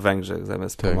państwo na Węgrzech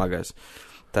zamiast pomagać.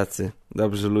 Tacy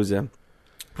dobrzy ludzie.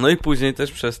 No i później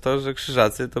też przez to, że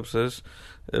krzyżacy to przecież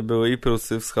były i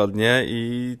Prusy wschodnie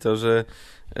i to, że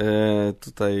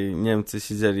tutaj Niemcy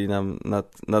siedzieli nam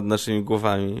nad naszymi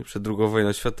głowami przed II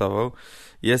wojną światową,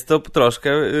 jest to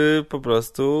troszkę po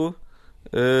prostu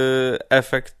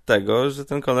efekt tego, że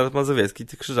ten Konrad Mazowiecki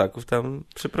tych krzyżaków tam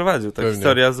przyprowadził. Ta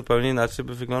historia zupełnie inaczej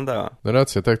by wyglądała. No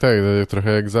racja, tak,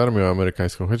 trochę jak z armią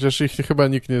amerykańską, chociaż ich chyba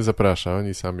nikt nie zaprasza,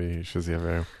 oni sami się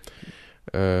zjawiają.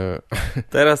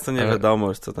 Teraz to nie wiadomo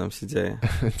już, co tam się dzieje.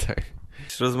 Tak.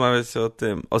 Rozmawiać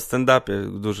o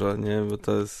stand-upie dużo, nie? Bo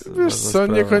to jest wiesz co,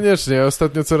 niekoniecznie.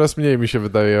 Ostatnio coraz mniej mi się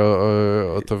wydaje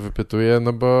o to wypytuję,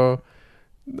 no bo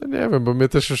no nie wiem, bo mnie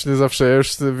też już nie zawsze, ja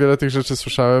już wiele tych rzeczy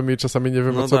słyszałem i czasami nie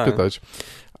wiem o co pytać,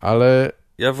 ale...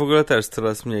 Ja w ogóle też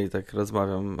coraz mniej tak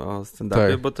rozmawiam o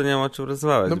stand-upie, bo to nie ma o czym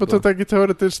rozmawiać. No bo to takie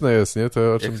teoretyczne jest, nie?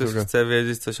 To, o czym jak ktoś chce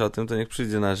wiedzieć coś o tym, to niech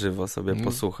przyjdzie na żywo, sobie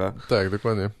posłucha. Tak,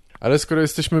 dokładnie. Ale skoro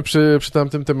jesteśmy przy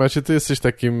tamtym temacie, ty jesteś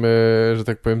takim, że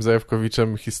tak powiem,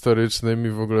 zajawkowiczem historycznym i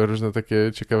w ogóle różne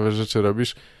takie ciekawe rzeczy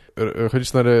robisz.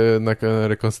 Chodzisz na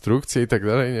rekonstrukcję i tak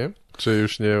dalej, nie? Czy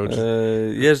już nie?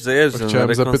 Jeżdżę.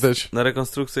 Chciałem zapytać. Na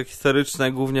rekonstrukcje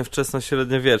historyczne, głównie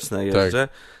wczesno-średniowieczne jeżdżę.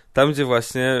 Tak. Tam, gdzie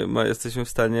właśnie jesteśmy w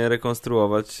stanie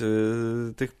rekonstruować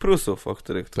tych Prusów, o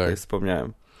których tutaj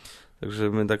wspomniałem. Także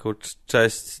my taką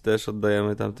cześć też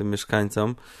oddajemy tamtym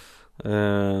mieszkańcom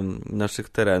naszych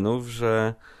terenów,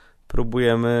 że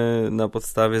próbujemy na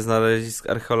podstawie znalezisk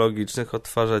archeologicznych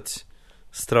odtwarzać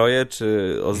stroje,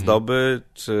 czy ozdoby,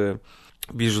 czy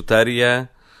biżuterię.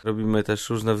 Robimy też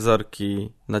różne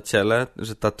wzorki na ciele,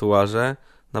 że tatuaże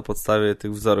na podstawie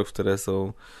tych wzorów, które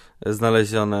są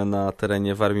znalezione na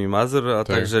terenie Warmii i Mazur, a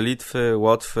także Litwy,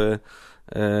 Łotwy,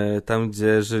 tam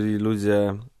gdzie żyli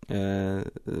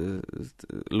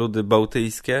ludy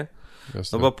bałtyjskie.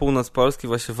 Jasne. No bo północ Polski,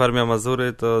 właśnie Warmia,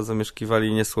 Mazury to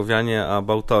zamieszkiwali nie Słowianie, a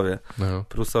Bałtowie. No.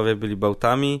 Prusowie byli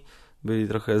Bałtami, byli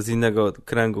trochę z innego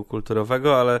kręgu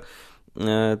kulturowego, ale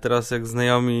teraz jak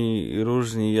znajomi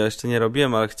różni, ja jeszcze nie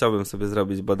robiłem, ale chciałbym sobie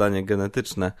zrobić badanie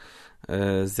genetyczne,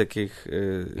 z jakich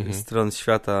stron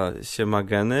świata się ma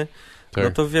geny,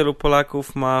 no to wielu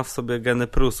Polaków ma w sobie geny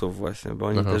Prusów właśnie, bo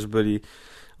oni też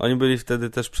byli wtedy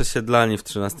też przesiedlani w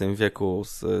XIII wieku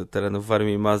z terenów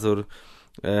Warmii i Mazur.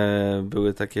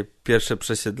 Były takie pierwsze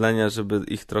przesiedlenia, żeby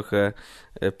ich trochę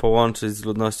połączyć z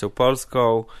ludnością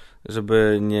polską,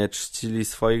 żeby nie czcili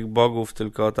swoich bogów,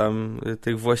 tylko tam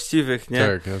tych właściwych, nie?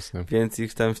 Tak, jasne. Więc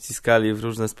ich tam wciskali w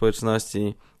różne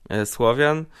społeczności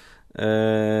Słowian.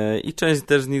 I część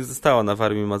też z nich została na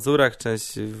Warmii i Mazurach,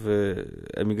 część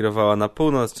emigrowała na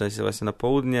północ, część właśnie na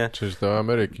południe. Część do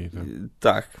Ameryki.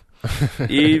 Tak.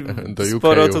 I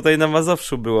sporo tutaj na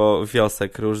Mazowszu było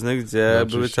wiosek różnych, gdzie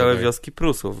były całe wioski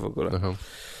Prusów w ogóle. Aha.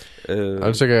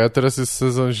 Ale czekaj, a teraz jest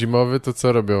sezon zimowy, to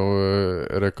co robią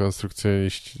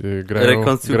rekonstrukcjoniści?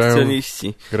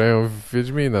 Grają w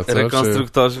Wiedźmina, co?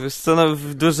 Rekonstruktorzy, wiesz co, no,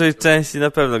 w dużej części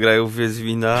na pewno grają w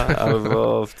Wiedźmina,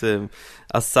 albo w tym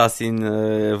Assassin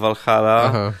Valhalla.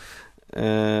 Aha.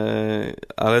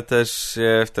 Ale też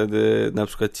wtedy na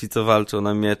przykład ci, co walczą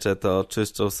na miecze, to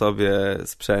czyszczą sobie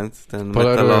sprzęt, ten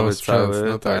polerują metalowy sprzęt, cały.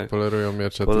 No tak, polerują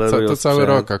miecze. To cały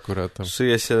rok akurat tam.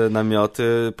 Szyje się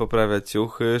namioty, poprawia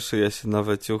ciuchy, szyje się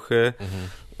nowe ciuchy.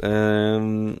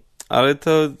 Ale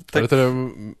to... Tak... Ale teraz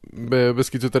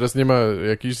bez kitu teraz nie ma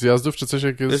jakichś zjazdów, czy coś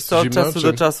jak jest zimno? Od czasu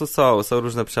do czasu są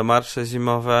różne przemarsze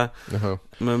zimowe. Aha.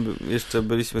 My jeszcze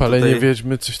byliśmy Palenie tutaj...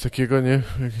 wiedźmy, coś takiego, nie?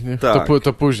 Tak.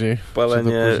 To później.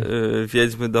 Palenie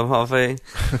wiedźmy domowej.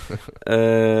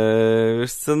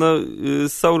 Wiesz co, no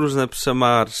są różne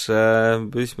przemarsze.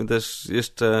 Byliśmy też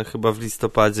jeszcze chyba w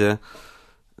listopadzie.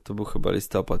 To był chyba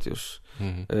listopad już.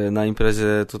 Na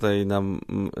imprezie tutaj na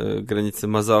granicy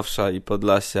Mazowsza i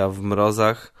Podlasia w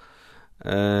mrozach.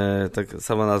 Tak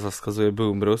sama nazwa wskazuje,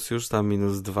 był mróz już, tam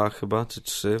 -2 chyba, czy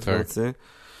 3 w nocy.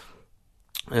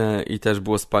 I też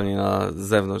było spanie na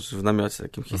zewnątrz, w namiocie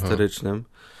takim historycznym.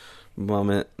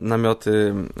 Mamy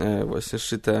namioty właśnie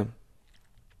szyte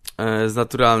z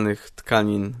naturalnych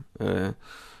tkanin,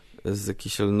 z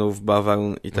jakichś lnów,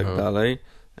 bawełn i tak dalej.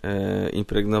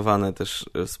 Impregnowane też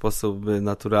w sposoby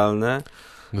naturalne.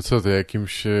 No co, to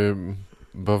jakimś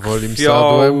bawolim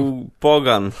sadłem?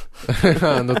 Pogan.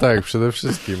 No tak, przede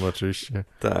wszystkim oczywiście.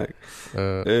 Tak.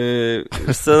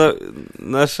 Wiesz co,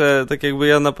 nasze, tak jakby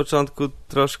ja na początku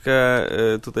troszkę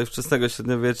tutaj wczesnego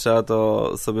średniowiecza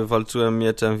to sobie walczyłem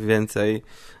mieczem więcej.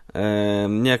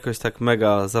 Nie jakoś tak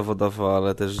mega zawodowo,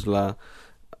 ale też dla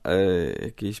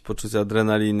jakiejś poczucia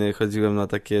adrenaliny chodziłem na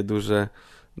takie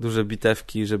duże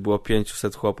bitewki, że było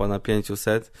 500 chłopa na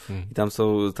 500 i tam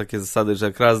są takie zasady, że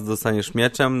jak raz dostaniesz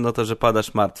mieczem, no to, że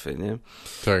padasz martwy, nie?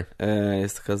 Tak.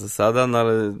 Jest taka zasada, no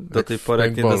ale do tej pory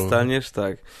jak nie dostaniesz,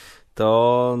 tak,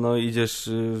 to no idziesz,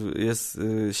 jest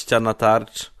ściana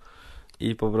tarcz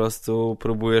i po prostu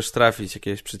próbujesz trafić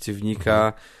jakiegoś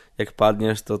przeciwnika. Jak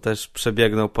padniesz, to też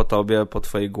przebiegną po tobie, po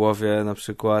twojej głowie na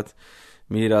przykład.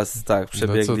 Mi raz tak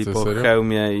przebiegli po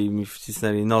hełmie i mi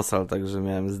wcisnęli nosal, także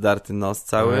miałem zdarty nos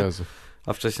cały.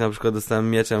 A wcześniej na przykład dostałem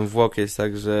mieczem w łokieć,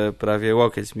 także prawie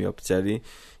łokieć mi obcięli.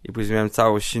 I później miałem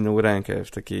całą siną rękę,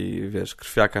 w takiej, wiesz,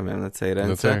 krwiaka miałem na całej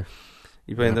ręce. No tak.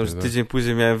 I pamiętam, że tydzień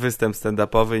później miałem występ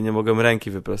stand-upowy i nie mogłem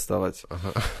ręki wyprostować.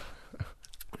 Aha.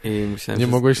 I musiałem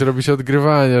mogłeś robić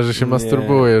odgrywania, że się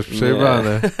masturbujesz,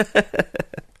 przejebane.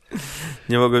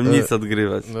 Nie mogłem nic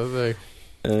odgrywać. No tak.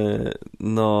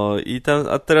 No i tam,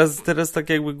 a teraz tak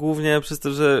jakby głównie przez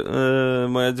to, że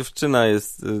moja dziewczyna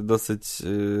jest dosyć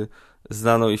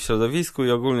znaną i w środowisku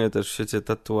i ogólnie też w świecie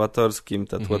tatuatorskim,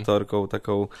 tatuatorką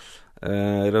taką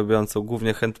robiącą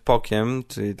głównie handpokiem,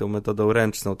 czyli tą metodą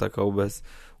ręczną taką bez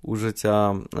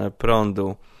użycia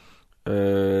prądu.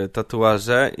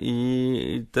 tatuaże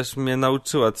i też mnie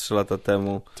nauczyła 3 lata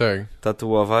temu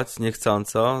tatuować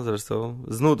niechcąco, zresztą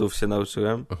z nudów się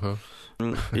nauczyłem.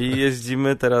 I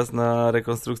jeździmy teraz na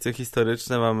rekonstrukcje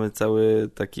historyczne, mamy cały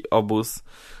taki obóz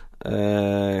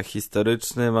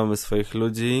historyczny, mamy swoich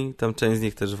ludzi, tam część z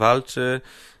nich też walczy.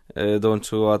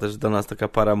 Dołączyła też do nas taka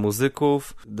para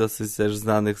muzyków, dosyć też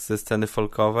znanych ze sceny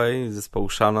folkowej, zespołu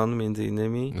Shannon między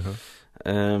innymi.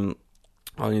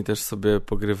 Oni też sobie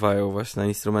pogrywają właśnie na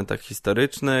instrumentach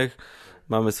historycznych.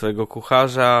 Mamy swojego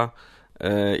kucharza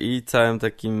i całym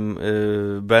takim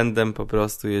bandem po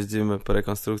prostu jeździmy po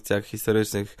rekonstrukcjach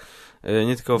historycznych.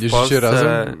 Nie tylko w Polsce.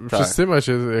 Razem? Tak. Wszyscy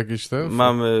macie jakieś tam?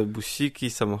 Mamy busiki,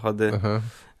 samochody.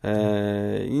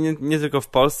 I nie tylko w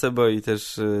Polsce, bo i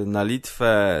też na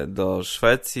Litwę, do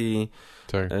Szwecji,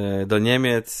 do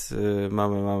Niemiec.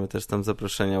 Mamy też tam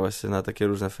zaproszenia właśnie na takie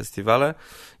różne festiwale.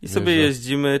 I sobie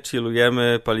jeździmy,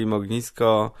 chillujemy, palimy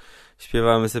ognisko,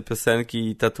 śpiewamy sobie piosenki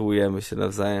i tatuujemy się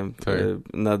nawzajem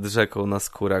nad rzeką na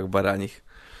skórach baranich.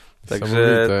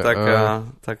 Także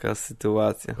taka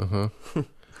sytuacja.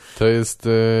 To jest...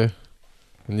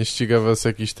 nie ściga was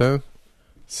jakiś ten...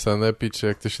 Sanepid, czy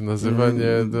jak to się nazywa?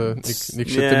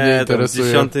 Nikt się tym nie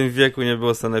interesuje. W X wieku nie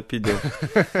było sanepidu.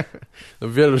 No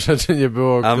wielu rzeczy nie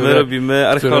było, a my robimy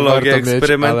archeologię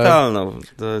eksperymentalną.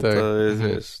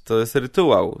 To jest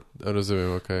rytuał.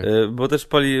 Rozumiem, okej. Bo też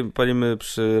palimy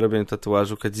przy robieniu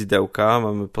tatuażu kadzidełka,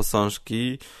 mamy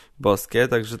posążki boskie,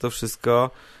 także to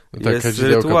wszystko jest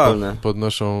rytualne.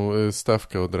 Podnoszą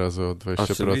stawkę od razu o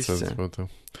 20%. Oczywiście. Bo to...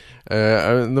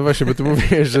 no właśnie, bo ty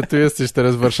mówiłeś, że ty jesteś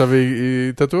teraz w Warszawie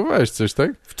i tatuowałeś coś,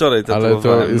 tak? Wczoraj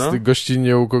tatuowałem, ale to jest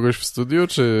gościnnie u kogoś w studiu,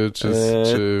 czy...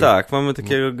 Tak, mamy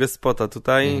takiego guest spota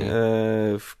tutaj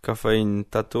w Cafein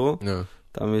Tattoo.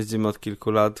 Tam jeździmy od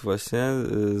kilku lat właśnie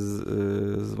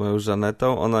z moją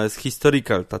Żanetą. Ona jest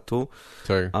historical tattoo,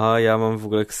 a ja mam w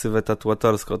ogóle ksywę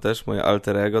tatuatorską też, moje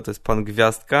alter ego, to jest Pan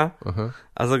Gwiazdka,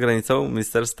 a za granicą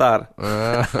Mr. Star.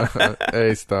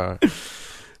 Ej, Star.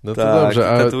 No to tak, dobrze,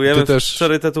 a tatuujemy. też...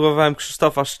 Wczoraj tatuowałem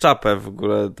Krzysztofa Szczapę w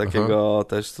ogóle, takiego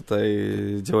też tutaj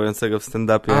działającego w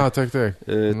stand-upie. A, tak.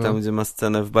 Tam, gdzie ma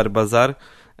scenę w Bar Bazar.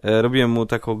 Robiłem mu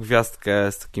taką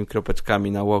gwiazdkę z takimi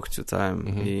kropeczkami na łokciu całym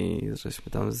i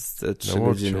żeśmy tam 3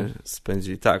 godziny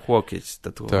spędzili. Tak, łokieć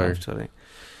tatuowałem wczoraj.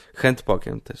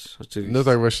 Handpokiem też, oczywiście. No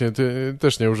tak, właśnie, ty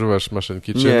też nie używasz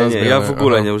maszynki? Czy nie, ja w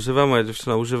ogóle nie używam, moja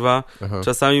dziewczyna używa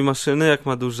czasami maszyny, jak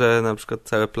ma duże na przykład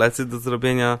całe plecy do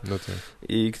zrobienia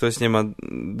i ktoś nie ma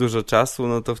dużo czasu,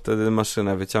 no to wtedy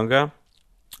maszynę wyciąga,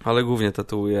 ale głównie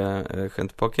tatuuję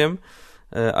handpokiem,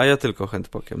 a ja tylko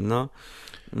handpokiem, no.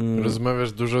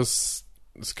 Rozmawiasz dużo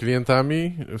z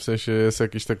klientami? W sensie jest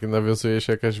jakiś taki, nawiązuje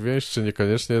się jakaś więź, czy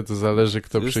niekoniecznie? To zależy,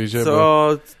 kto przyjdzie.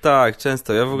 Tak,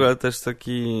 często. Ja w ogóle też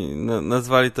taki,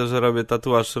 nazwali to, że robię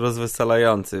tatuaż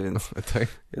rozweselający, więc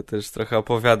ja też trochę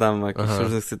opowiadam o jakichś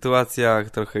różnych sytuacjach,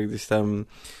 trochę gdzieś tam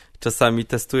czasami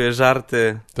testuję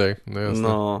żarty. Tak, no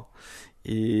jasne.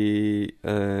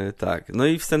 Tak. No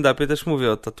i w stand-upie też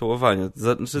mówię o tatuowaniu.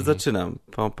 Zaczynam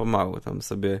pomału, tam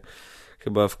sobie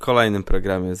chyba w kolejnym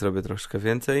programie zrobię troszkę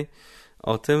więcej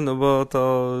o tym, no bo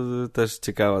to też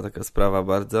ciekawa taka sprawa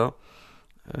bardzo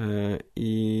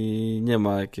i nie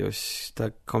ma jakiegoś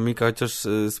tak komika, chociaż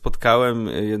spotkałem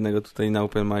jednego tutaj na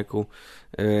open micu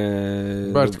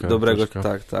dobrego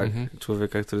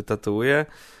człowieka, który tatuuje,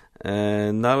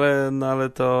 no ale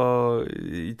to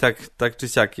i tak czy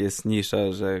siak jest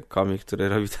nisza, że komik, który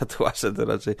robi tatuaże, to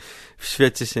raczej w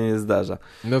świecie się nie zdarza.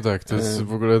 No tak, to jest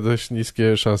w ogóle dość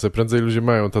niskie szanse. Prędzej ludzie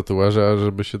mają tatuaże, a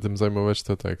żeby się tym zajmować,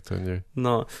 to nie.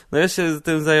 No ja się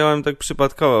tym zająłem tak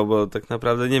przypadkowo, bo tak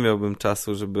naprawdę nie miałbym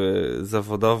czasu, żeby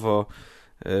zawodowo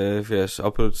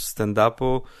oprócz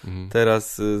stand-upu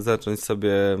teraz zacząć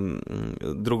sobie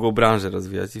drugą branżę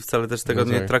rozwijać i wcale też tego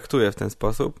nie traktuję w ten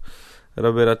sposób.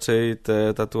 Robię raczej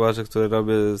te tatuaże, które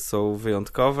robię, są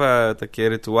wyjątkowe, takie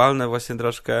rytualne właśnie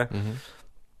troszkę.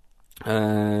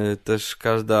 Też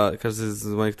każdy z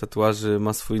moich tatuaży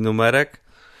ma swój numerek,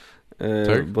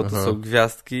 bo to są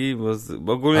gwiazdki,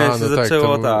 bo ogólnie się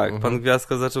zaczęło Pan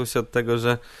Gwiazdka zaczął się od tego,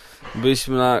 że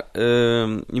byliśmy na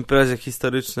imprezie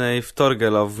historycznej w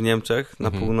Torgelow w Niemczech,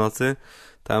 na północy.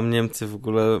 Tam Niemcy w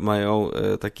ogóle mają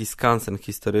taki skansen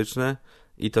historyczny.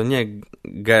 I to nie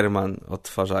German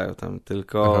odtwarzają tam,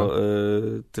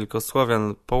 tylko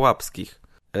Słowian połapskich,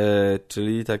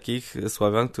 czyli takich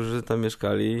Słowian, którzy tam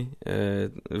mieszkali,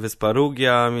 wyspa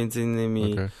Rugia między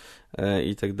innymi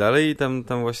i tak dalej. I tam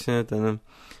właśnie ten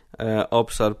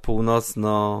obszar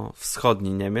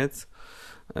północno-wschodni Niemiec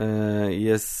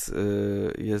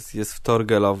jest w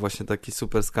Torgelow właśnie taki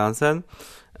super skansen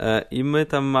i my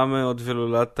tam mamy od wielu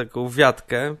lat taką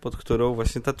wiatkę, pod którą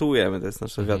właśnie tatuujemy. To jest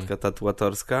nasza wiatka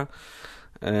tatuatorska.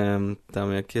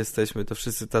 Tam jak jesteśmy, to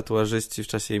wszyscy tatuażyści w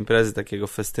czasie imprezy, takiego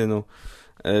festynu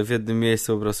w jednym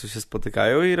miejscu po prostu się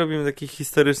spotykają i robimy taki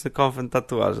historyczny konwent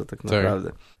tatuaży tak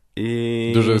naprawdę.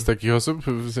 I... Dużo jest takich osób?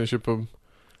 W sensie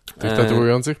tych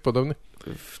tatuujących podobnych?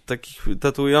 Takich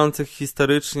tatuujących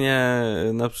historycznie,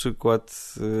 na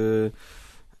przykład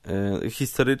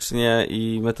historycznie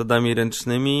i metodami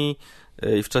ręcznymi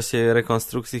i w czasie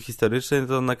rekonstrukcji historycznej,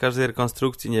 to na każdej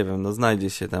rekonstrukcji, nie wiem, no znajdzie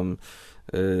się tam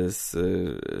z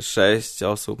 6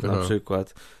 osób na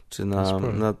przykład, czy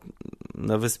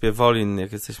na wyspie Wolin,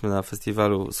 jak jesteśmy na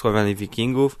festiwalu Sławianych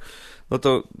Wikingów, no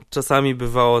to czasami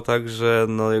bywało tak, że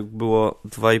no jak było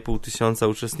 2500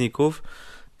 uczestników,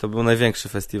 to był największy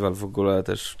festiwal w ogóle,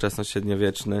 też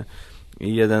wczesnośredniowieczny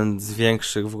i jeden z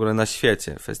większych w ogóle na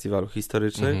świecie festiwalów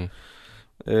historycznych.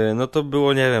 No to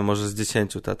było, nie wiem, może z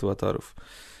 10 tatuatorów.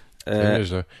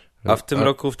 A w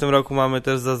tym roku mamy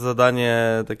też za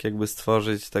zadanie tak jakby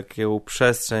stworzyć taką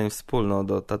przestrzeń wspólną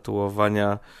do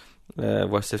tatuowania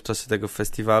właśnie w czasie tego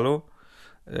festiwalu.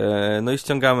 No i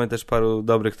ściągamy też paru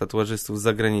dobrych tatuażystów z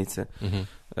zagranicy.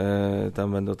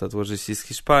 Tam będą tatuażyści z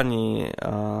Hiszpanii,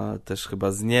 a też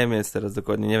chyba z Niemiec, teraz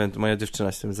dokładnie nie wiem, to moja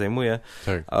dziewczyna się tym zajmuje,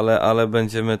 tak. ale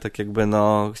będziemy tak jakby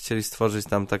chcieli stworzyć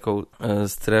tam taką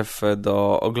strefę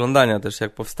do oglądania też,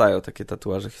 jak powstają takie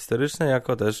tatuaże historyczne,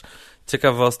 jako też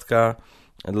ciekawostka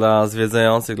dla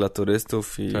zwiedzających, dla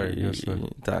turystów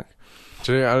tak.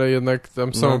 Czyli, ale jednak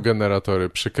tam są generatory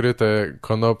przykryte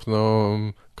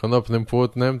konopnym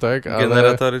płótnem, tak? Ale...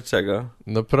 Generatory czego?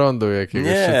 No prądu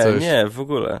jakiegoś czy coś. Nie, w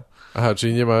ogóle. Aha,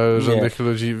 czyli nie ma żadnych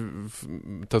ludzi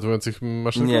tatuujących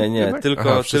maszynką? Nie,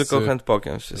 tylko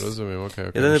handpokiem wszyscy. Rozumiem, okej.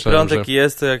 Jedyny prąd jaki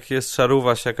jest, to jak jest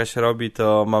szaruwa się jakaś robi,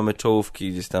 to mamy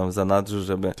czołówki gdzieś tam w zanadrzu,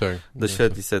 żeby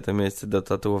doświetlić sobie to miejsce do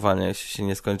tatuowania, jeśli się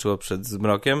nie skończyło przed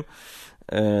zmrokiem.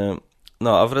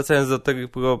 No, a wracając do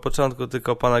tego początku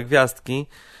tylko Pana Gwiazdki,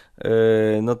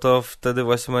 no to wtedy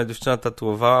właśnie moja dziewczyna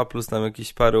tatuowała, plus tam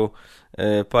jakieś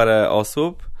parę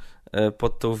osób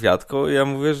pod tą wiatką i ja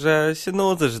mówię, że się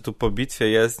nudzę, że tu po bitwie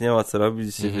jest, nie ma co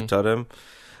robić dzisiaj wieczorem,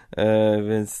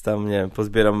 więc tam, nie wiem,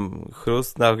 pozbieram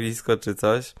chrust na ognisko czy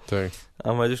coś. Tak.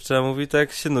 A moja dziewczyna mówi, to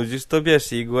jak się nudzisz, to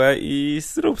bierz igłę i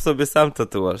zrób sobie sam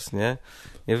tatuaż, nie?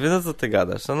 Ja mówię, no co ty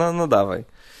gadasz? No dawaj.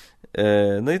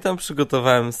 No i tam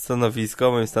przygotowałem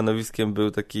stanowisko. Moim stanowiskiem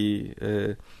był taki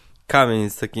kamień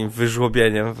z takim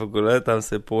wyżłobieniem w ogóle. Tam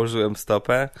sobie położyłem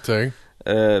stopę. Tak.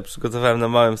 Przygotowałem na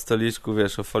małym stoliczku,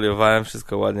 ofoliowałem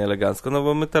wszystko ładnie, elegancko. No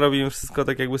bo my to robimy wszystko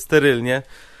tak jakby sterylnie,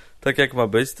 tak jak ma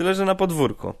być, tyle że na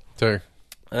podwórku. Tak.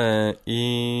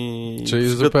 Czyli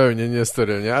zupełnie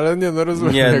niesterylnie, ale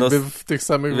rozumiem, jakby w tych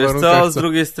samych warunkach. Z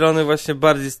drugiej strony właśnie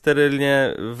bardziej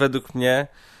sterylnie według mnie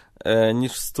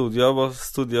niż w studio, bo w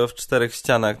studio w 4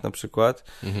 ścianach na przykład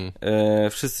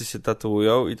wszyscy się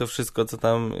tatuują i to wszystko, co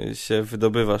tam się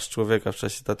wydobywa z człowieka w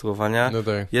czasie tatuowania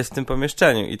jest w tym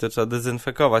pomieszczeniu i to trzeba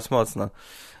dezynfekować mocno.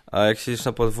 A jak siedzisz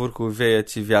na podwórku, wieje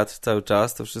ci wiatr cały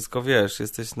czas, to wszystko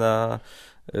jesteś na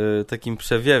takim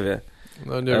przewiewie.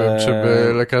 No nie wiem, czy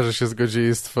by lekarze się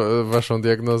zgodzili z waszą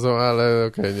diagnozą, ale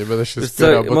okej, nie będę się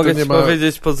spierał, bo mogę to nie ci ma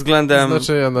powiedzieć pod względem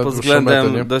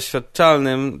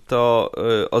doświadczalnym, to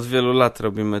od wielu lat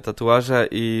robimy tatuaże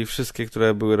i wszystkie,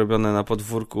 które były robione na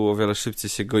podwórku, o wiele szybciej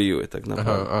się goiły, tak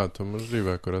naprawdę. Aha, to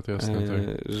możliwe akurat, jasne.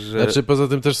 Tak. Znaczy, poza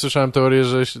tym też słyszałem teorię,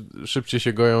 że szybciej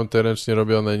się goją te ręcznie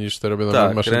robione niż te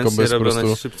robione maszynką, bez po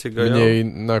prostu mniej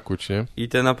nakuć, nie? I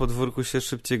te na podwórku się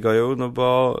szybciej goją, no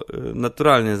bo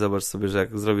naturalnie zobacz sobie, że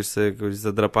jak zrobisz sobie jakąś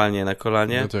zadrapanie na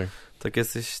kolanie, tak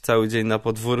jesteś cały dzień na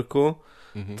podwórku,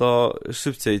 to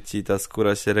szybciej ci ta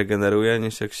skóra się regeneruje,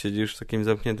 niż jak siedzisz w takim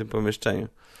zamkniętym pomieszczeniu.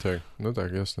 Tak, no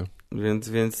tak, jasne.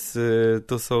 Więc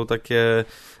tu są takie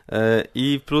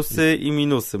i plusy, i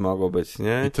minusy mogą być,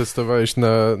 nie? I testowałeś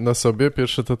na sobie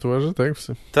pierwsze tatuaże, tak?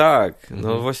 Tak,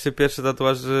 no właśnie pierwsze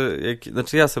tatuaże,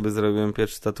 znaczy ja sobie zrobiłem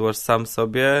pierwszy tatuaż sam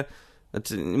sobie.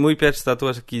 Znaczy, mój pierwszy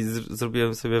tatuaż, jaki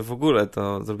zrobiłem sobie w ogóle,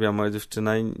 to zrobiła moja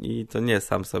dziewczyna i to nie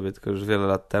sam sobie, tylko już wiele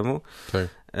lat temu. Tak.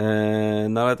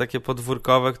 No ale takie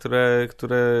podwórkowe,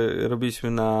 które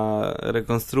robiliśmy na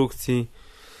rekonstrukcji,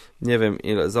 nie wiem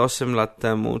ile, z 8 lat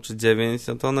temu, czy 9,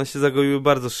 no to one się zagoiły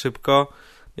bardzo szybko.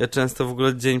 Ja często w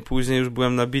ogóle dzień później już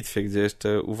byłem na bitwie, gdzie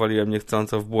jeszcze uwaliłem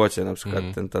niechcąco w błocie na przykład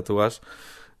ten tatuaż.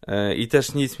 I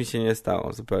też nic mi się nie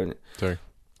stało zupełnie. Tak.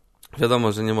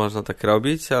 Wiadomo, że nie można tak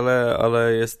robić,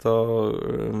 ale jest to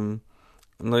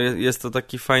jest to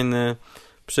taki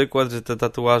przykład, że te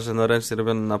tatuaże ręcznie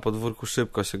robione na podwórku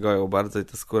szybko się goją bardzo i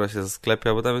ta skóra się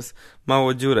sklepia, bo tam jest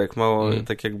mało dziurek, mało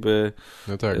tak jakby...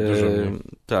 No tak, dużo mniej.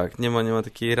 Tak, nie ma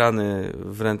takiej rany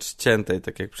wręcz ciętej,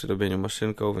 tak jak przy robieniu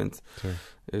maszynką,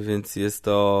 więc jest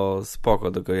to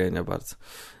spoko do gojenia bardzo.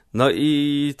 No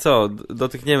i co, do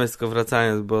tych Niemiec tylko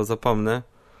wracając, bo zapomnę.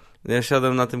 Ja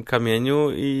siadam na tym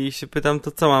kamieniu i się pytam,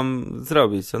 to co mam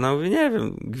zrobić? Ona mówi, nie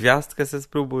wiem, gwiazdkę sobie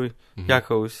spróbuj,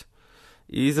 jakąś.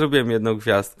 I zrobiłem jedną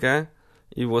gwiazdkę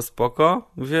i było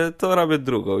spoko. Mówię, to robię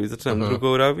drugą. I zacząłem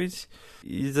drugą robić.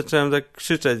 I zacząłem tak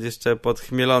krzyczeć jeszcze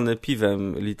podchmielony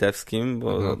piwem litewskim,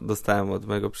 bo dostałem od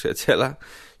mojego przyjaciela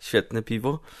świetne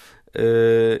piwo.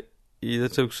 I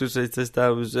zacząłem krzyczeć coś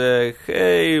tam, że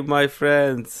hey my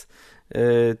friends,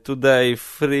 today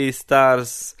free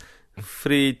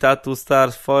tattoo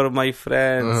stars for my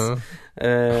friends,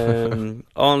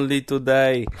 only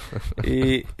today.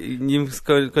 I nim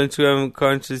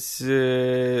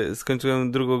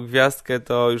skończyłem drugą gwiazdkę,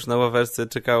 to już na ławerce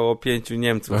czekało 5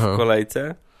 Niemców w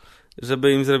kolejce,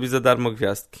 żeby im zrobić za darmo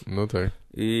gwiazdki. No tak.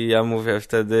 I ja mówię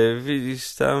wtedy,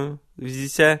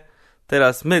 widzicie?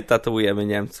 Teraz my tatuujemy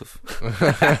Niemców.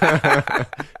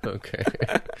 Okej.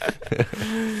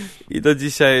 I do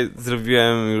dzisiaj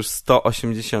zrobiłem już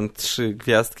 183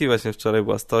 gwiazdki. Właśnie wczoraj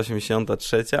była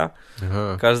 183.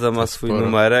 Każda ma swój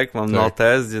numerek. Mam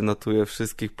notę, gdzie notuję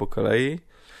wszystkich po kolei,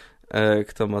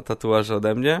 kto ma tatuaże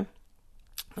ode mnie.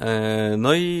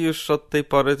 No i już od tej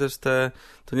pory też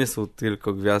to nie są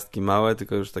tylko gwiazdki małe,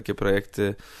 tylko już takie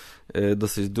projekty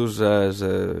dosyć duże,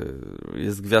 że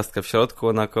jest gwiazdka w środku,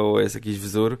 a naokoło jest jakiś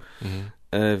wzór,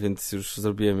 więc już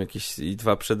zrobiłem jakieś i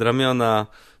 2 przedramiona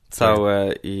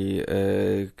całe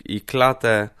i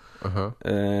klatę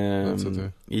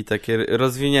i takie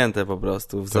rozwinięte po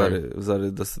prostu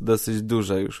wzory dosyć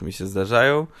duże już mi się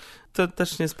zdarzają. To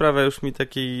też nie sprawia już mi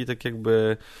takiej, tak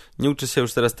jakby nie uczę się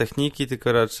już teraz techniki,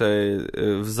 tylko raczej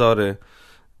wzory.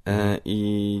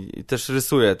 I też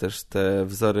rysuję też te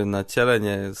wzory na ciele,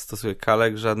 nie stosuję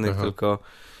kalek żadnych, tylko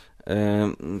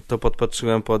to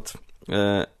podpatrzyłem pod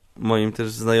moim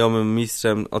też znajomym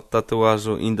mistrzem od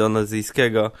tatuażu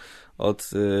indonezyjskiego, od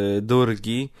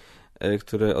Durgi,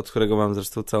 od którego mam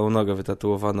zresztą całą nogę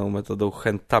wytatuowaną metodą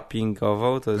hand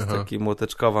tappingową, to jest taka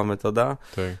młoteczkowa metoda.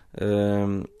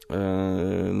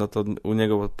 No to u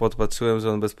niego podpatrzyłem,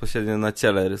 że on bezpośrednio na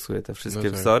ciele rysuje te wszystkie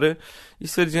wzory i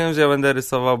stwierdziłem, że ja będę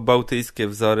rysował bałtyjskie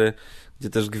wzory, gdzie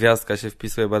też gwiazdka się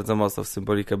wpisuje bardzo mocno w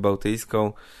symbolikę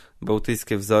bałtyjską.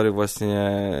 Bałtyjskie wzory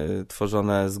właśnie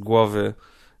tworzone z głowy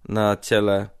na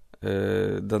ciele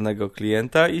danego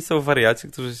klienta i są wariaci,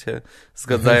 którzy się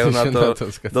zgadzają na to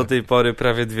do tej pory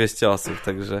prawie 200 osób,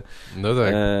 także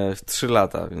w 3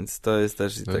 lata, więc to jest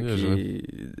też taki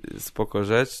spoko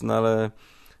rzecz, no ale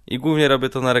i głównie robię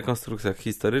to na rekonstrukcjach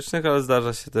historycznych, ale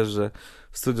zdarza się też, że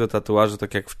w studio tatuażu,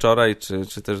 tak jak wczoraj,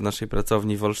 czy też w naszej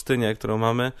pracowni w Olsztynie, którą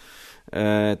mamy,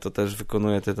 to też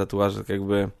wykonuję te tatuaże tak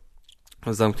jakby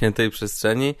w zamkniętej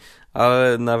przestrzeni,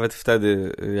 ale nawet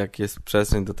wtedy, jak jest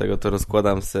przestrzeń do tego, to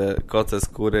rozkładam se koce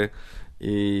skóry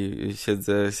i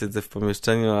siedzę w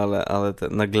pomieszczeniu, ale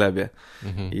na glebie.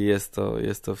 I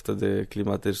jest to wtedy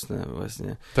klimatyczne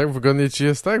właśnie. Tak wygodnie ci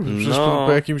jest, tak? Przecież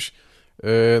po jakimś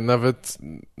nawet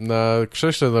na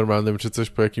krześle normalnym czy coś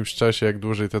po jakimś czasie, jak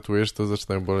dłużej tatuujesz, to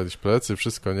zaczynają boleć plecy,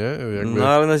 wszystko, nie? No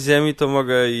ale na ziemi to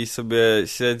mogę i sobie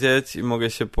siedzieć i mogę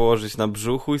się położyć na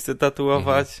brzuchu i sobie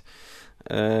tatuować.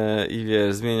 I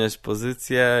wiesz, zmieniać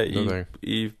pozycję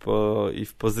i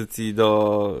w pozycji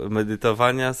do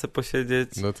medytowania se posiedzieć.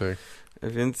 No tak.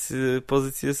 Więc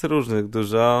pozycji jest różnych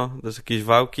dużo. Też jakieś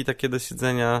wałki takie do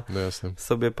siedzenia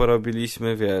sobie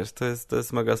porobiliśmy, wiesz, to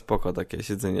jest mega spoko takie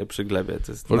siedzenie przy glebie.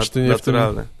 To jest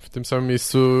naturalne. W tym samym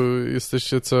miejscu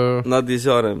jesteście co? Nad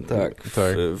jeziorem, tak.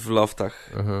 W loftach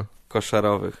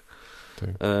koszarowych. Tak.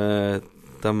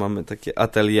 Tam mamy takie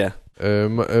atelier.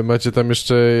 Macie tam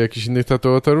jeszcze jakichś innych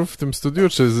tatuatorów w tym studiu?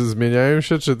 Czy zmieniają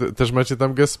się? Czy też macie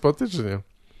tam guest spoty, czy nie?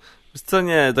 Wiesz co,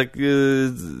 nie, tak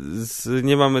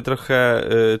nie mamy trochę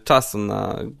czasu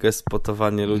na guest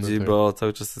spotowanie ludzi, bo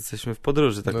cały czas jesteśmy w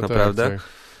podróży tak naprawdę.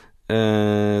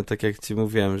 Tak jak ci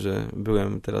mówiłem, że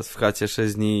byłem teraz w chacie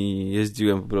 6 dni i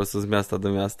jeździłem po prostu z miasta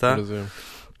do miasta. Rozumiem.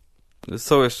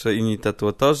 Są jeszcze inni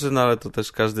tatuatorzy, no ale to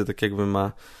też każdy tak jakby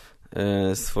ma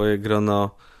swoje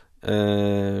grono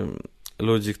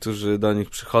ludzi, którzy do nich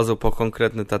przychodzą po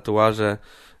konkretne tatuaże.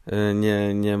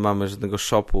 Nie mamy żadnego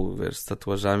shopu, wiesz, z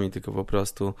tatuażami, tylko po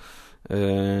prostu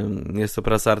jest to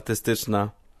praca artystyczna.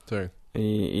 Tak.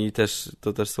 I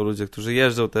to też są ludzie, którzy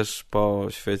jeżdżą też po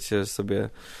świecie sobie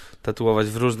tatuować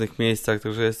w różnych miejscach,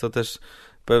 także jest to też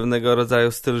pewnego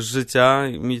rodzaju styl życia.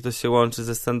 Mi to się łączy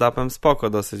ze stand-upem spoko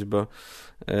dosyć, bo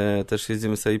też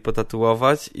jeździmy sobie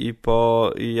potatuować i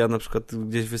ja na przykład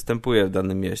gdzieś występuję w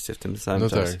danym mieście w tym samym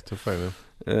czasie. No tak, to fajne.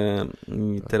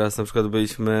 I teraz na przykład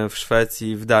byliśmy w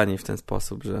Szwecji i w Danii w ten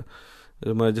sposób, że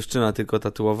moja dziewczyna tylko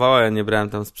tatuowała, ja nie brałem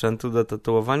tam sprzętu do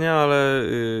tatuowania, ale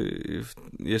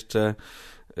jeszcze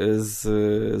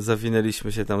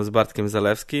zawinęliśmy się tam z Bartkiem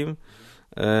Zalewskim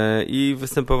i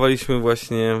występowaliśmy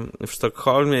właśnie w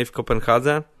Sztokholmie i w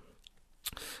Kopenhadze.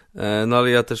 No ale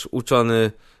ja też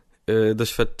uczony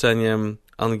doświadczeniem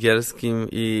angielskim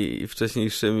i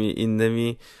wcześniejszymi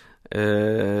innymi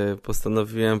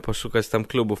postanowiłem poszukać tam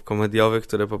klubów komediowych,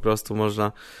 które po prostu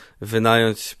można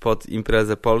wynająć pod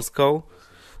imprezę polską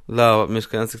dla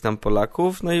mieszkających tam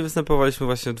Polaków. No i występowaliśmy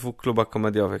właśnie w 2 klubach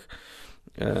komediowych.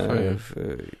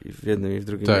 W jednym i w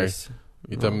drugim mieście.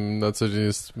 I tam na co dzień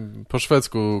jest po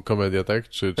szwedzku komedia, tak?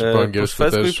 Czy po angielsku po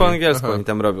szwedzku też? I po angielsku oni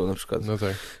tam robią na przykład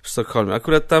w Sztokholmie.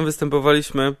 Akurat tam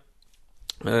występowaliśmy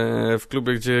w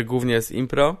klubie, gdzie głównie jest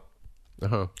impro.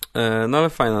 Aha. No ale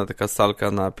fajna taka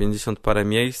salka na 50 parę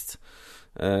miejsc,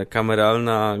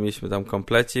 kameralna, mieliśmy tam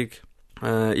komplecik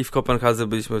i w Kopenhadze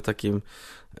byliśmy w takim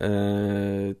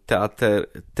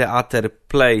teater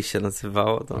play się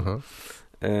nazywało to. Aha.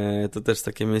 To też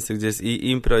takie miejsce, gdzie jest i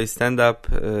impro, i stand-up,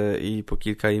 i po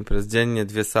kilka imprez dziennie,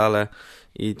 2 sale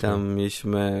i tam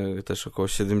mieliśmy też około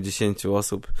 70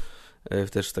 osób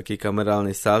też w takiej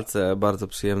kameralnej salce, bardzo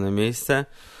przyjemne miejsce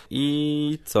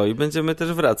i będziemy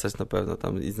też wracać na pewno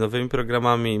tam i z nowymi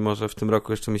programami i może w tym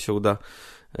roku jeszcze mi się uda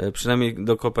przynajmniej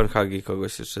do Kopenhagi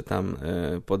kogoś jeszcze tam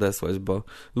podesłać, bo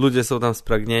ludzie są tam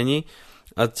spragnieni.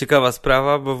 A ciekawa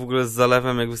sprawa, bo w ogóle z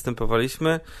Zalewem jak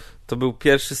występowaliśmy, to był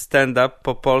pierwszy stand-up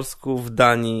po polsku w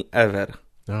Danii ever.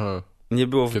 Aha. Nie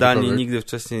było w Danii nigdy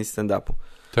wcześniej stand-upu.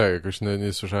 Tak, jakoś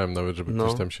nie słyszałem nawet, żeby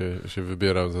ktoś tam się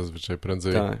wybierał zazwyczaj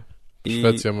prędzej. Tak.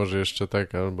 Szwecja może jeszcze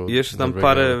tak, albo... Jeszcze tam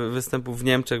parę występów w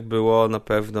Niemczech było, na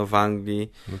pewno w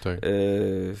Anglii, no tak.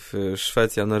 w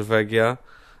Szwecja, Norwegia,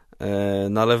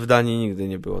 no ale w Danii nigdy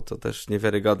nie było. To też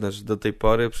niewiarygodne, że do tej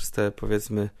pory przez te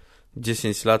powiedzmy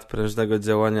 10 lat prężnego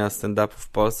działania stand-upu w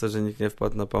Polsce, że nikt nie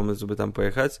wpadł na pomysł, żeby tam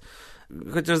pojechać.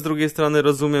 Chociaż z drugiej strony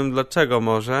rozumiem, dlaczego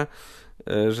może,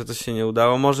 że to się nie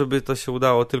udało. Może by to się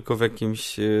udało tylko w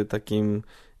jakimś takim,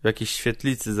 w jakiejś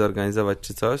świetlicy zorganizować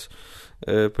czy coś,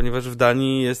 ponieważ w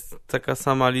Danii jest taka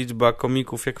sama liczba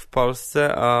komików jak w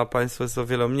Polsce, a państwo jest o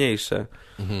wiele mniejsze.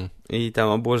 Mhm. I tam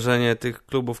obłożenie tych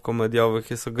klubów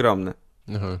komediowych jest ogromne.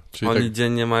 Aha, czyli oni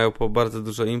dziennie mają po bardzo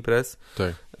dużo imprez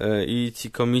i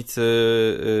ci komicy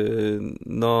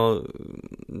no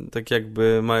tak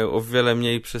jakby mają o wiele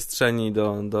mniej przestrzeni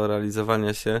do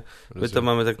realizowania się. My to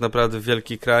mamy tak naprawdę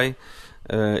wielki kraj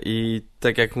i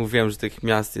tak jak mówiłem, że tych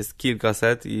miast jest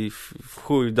kilkaset i w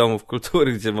chuj domów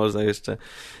kultury, gdzie można jeszcze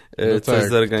coś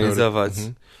zorganizować.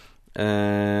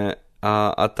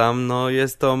 A tam no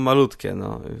jest to malutkie,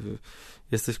 no.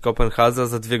 Jesteś w Kopenhadze,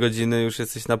 za 2 godziny już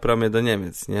jesteś na promie do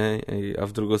Niemiec, nie? A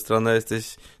w drugą stronę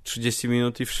jesteś 30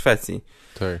 minut i w Szwecji.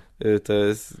 Tak.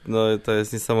 To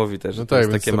jest niesamowite, że to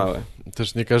jest takie małe.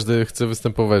 Też nie każdy chce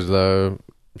występować dla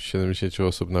 70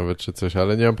 osób nawet, czy coś,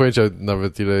 ale nie mam pojęcia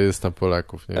nawet ile jest tam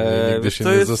Polaków. Nigdy się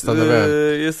nie zastanawiałem.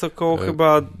 Jest około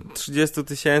chyba 30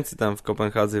 000 tam w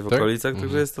Kopenhadze i w okolicach,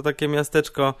 także jest to takie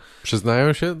miasteczko.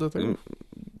 Przyznają się do tego?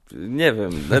 Nie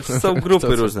wiem, znaczy są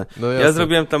grupy różne. No ja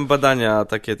zrobiłem tam badania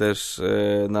takie też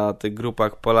na tych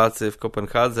grupach Polacy w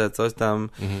Kopenhadze, coś tam.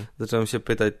 Zacząłem się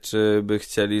pytać, czy by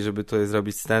chcieli, żeby tutaj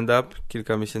zrobić stand-up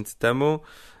kilka miesięcy temu.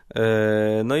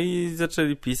 No i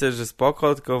zaczęli pisać, że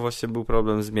spoko, tylko właśnie był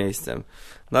problem z miejscem.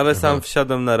 No ale sam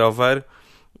wsiadłem na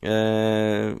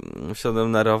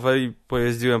rower i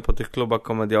pojeździłem po tych klubach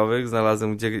komediowych,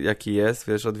 znalazłem jaki jest,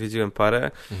 wiesz, odwiedziłem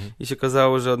parę i się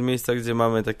okazało, że od miejsca, gdzie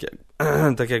mamy takie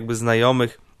tak jakby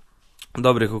znajomych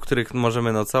dobrych, u których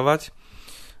możemy nocować,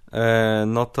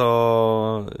 no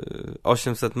to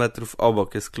 800 metrów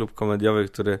obok jest klub komediowy,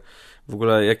 który w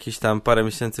ogóle jakiś tam parę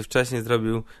miesięcy wcześniej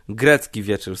zrobił grecki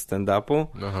wieczór stand-upu.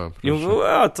 I mówił,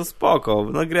 to spoko,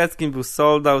 na greckim był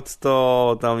sold out,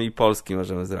 to tam i polski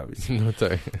możemy zrobić. No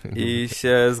tak. I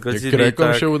się zgodzili. Jak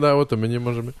Grekom się udało, to my nie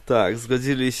możemy. Tak,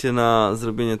 zgodzili się na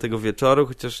zrobienie tego wieczoru,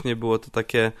 chociaż nie było to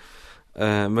takie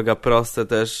mega proste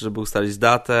też, żeby ustalić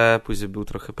datę, później był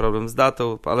trochę problem z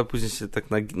datą, ale później się tak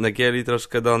nagięli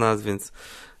troszkę do nas, więc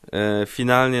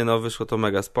finalnie no wyszło to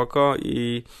mega spoko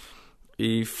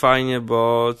i fajnie,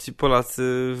 bo ci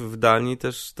Polacy w Danii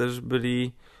też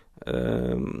byli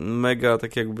mega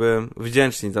tak jakby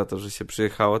wdzięczni za to, że się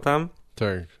przyjechało tam.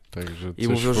 Tak, że i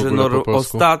mówią, że no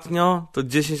ostatnio, to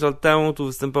 10 lat temu tu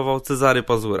występował Cezary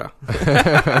Pazura.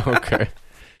 Okej.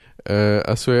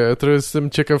 A słuchaj, ja trochę jestem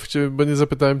ciekaw, bo nie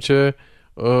zapytałem cię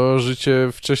o życie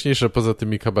wcześniejsze poza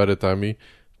tymi kabaretami.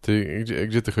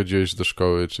 Gdzie ty chodziłeś do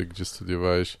szkoły, czy gdzie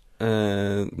studiowałeś?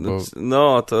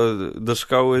 No, to do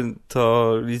szkoły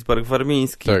to Lidzbark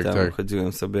Warmiński, tak.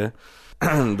 Chodziłem sobie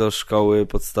do szkoły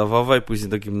podstawowej, później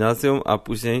do gimnazjum, a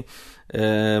później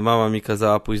mama mi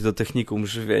kazała pójść do technikum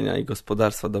żywienia i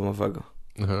gospodarstwa domowego.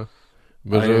 Aha.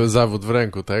 Bo żeby zawód w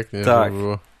ręku, tak? Nie, tak.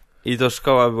 Było... I to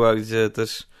szkoła była, gdzie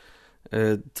też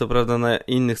co prawda na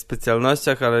innych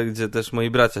specjalnościach, ale gdzie też moi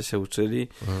bracia się uczyli,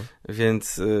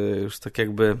 więc już tak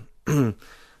jakby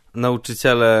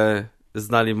nauczyciele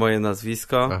znali moje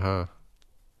nazwisko. Aha.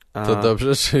 To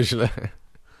dobrze czy źle?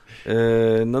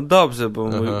 No dobrze, bo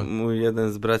mój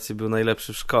jeden z braci był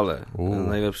najlepszy w szkole,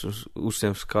 najlepszym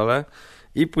uczniem w szkole.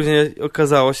 I później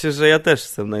okazało się, że ja też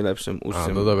jestem najlepszym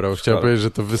uczniem. No dobra, bo chciałem powiedzieć,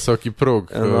 że to wysoki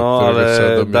próg. No,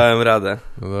 ale dałem radę.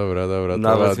 No dobra.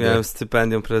 Nawet miałem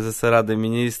stypendium prezesa Rady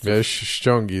Ministrów. Miałeś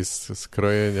ściągi z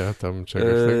krojenia tam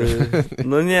czegoś takiego?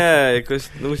 No nie, jakoś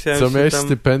musiałem Co, miałeś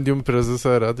stypendium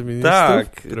prezesa Rady Ministrów?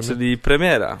 Tak, czyli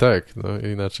premiera. Tak, no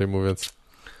inaczej mówiąc.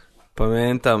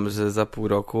 Pamiętam, że za pół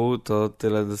roku to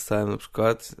tyle dostałem na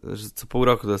przykład, że co pół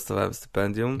roku dostawałem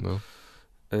stypendium. No.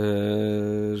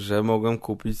 Że mogłem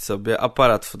kupić sobie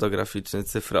aparat fotograficzny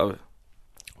cyfrowy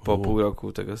po pół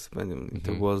roku tego stypendium. I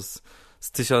to było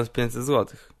z 1500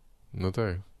 zł. No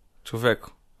tak.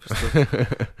 Człowieku.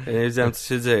 Ja nie wiedziałem, co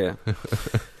się dzieje.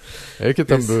 A jakie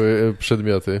tam były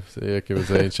przedmioty? Jakie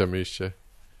zajęcia mieliście?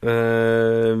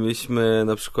 Mieliśmy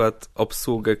na przykład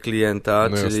obsługę klienta,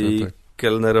 czyli jasne, tak.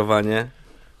 Kelnerowanie.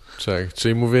 Tak,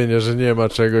 czyli mówienie, że nie ma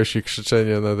czegoś i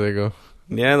krzyczenie na tego...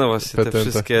 Nie, no właśnie petenta. Te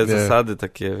wszystkie zasady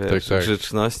takie, wiesz, tak.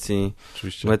 Grzeczności,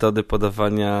 oczywiście. Metody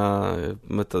podawania,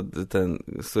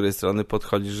 z której strony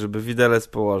podchodzisz, żeby widelec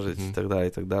położyć i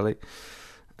tak dalej.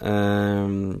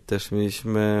 Też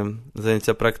mieliśmy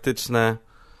zajęcia praktyczne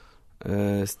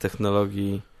z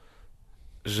technologii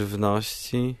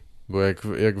żywności. Bo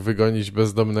jak wygonić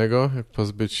bezdomnego, jak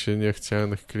pozbyć się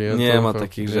niechcianych klientów? Nie ma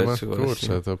takich rzeczy właśnie.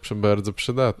 Kurczę, to bardzo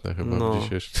przydatne chyba w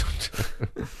dzisiejszym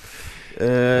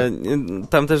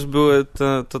Tam też były,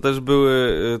 to też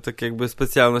były tak jakby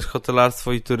specjalność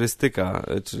hotelarstwo i turystyka,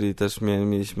 czyli też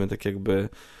mieliśmy tak jakby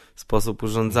sposób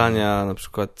urządzania na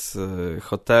przykład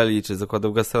hoteli, czy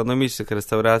zakładów gastronomicznych,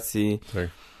 restauracji, tak.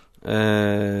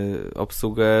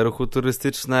 Obsługę ruchu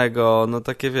turystycznego, no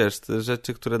takie wiesz, te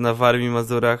rzeczy, które na Warmii i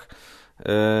Mazurach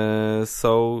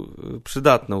są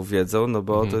przydatną wiedzą, no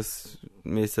bo to jest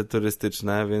miejsce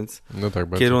turystyczne, więc no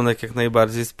tak, kierunek jak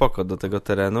najbardziej spoko do tego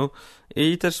terenu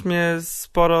i też mnie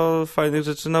sporo fajnych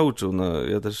rzeczy nauczył. No,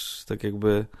 ja też tak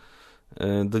jakby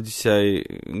do dzisiaj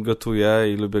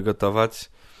gotuję i lubię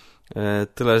gotować.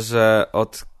 Tyle, że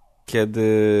od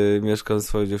kiedy mieszkam ze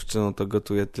swoją dziewczyną, to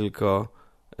gotuję tylko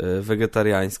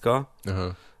wegetariańsko.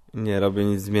 Aha. Nie robię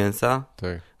nic z mięsa.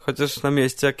 Tak. Chociaż na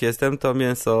mieście jak jestem, to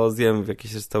mięso zjem w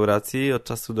jakiejś restauracji od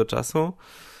czasu do czasu.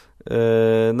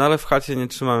 No ale w chacie nie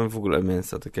trzymałem w ogóle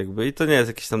mięsa, tak jakby. I to nie jest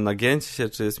jakieś tam nagięcie się,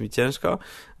 czy jest mi ciężko,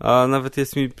 a nawet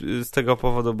jest mi z tego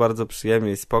powodu bardzo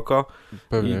przyjemnie i spoko.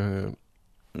 Pewnie.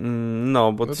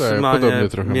 No, bo trzymanie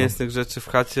mięsnych rzeczy w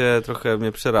chacie trochę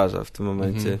mnie przeraża w tym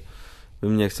momencie.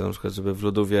 Bym nie chciał na przykład, żeby w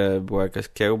lodówie była jakaś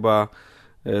kiełba,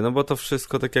 no bo to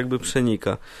wszystko tak jakby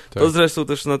przenika. Tak. To zresztą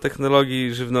też na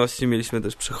technologii żywności mieliśmy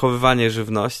też przechowywanie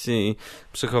żywności i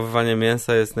przechowywanie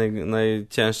mięsa jest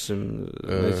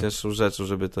najcięższą rzeczą,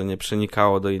 żeby to nie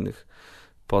przenikało do innych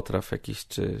potraw jakichś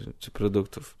czy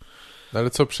produktów. No ale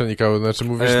co przenikało? Znaczy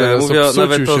mówisz teraz mówię o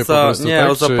nawet się po prostu, nie, tak?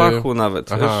 o zapachu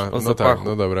nawet. Aha, wiesz, o no zapachu. Tak,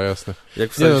 no dobra, jasne. Nie,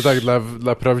 no tak,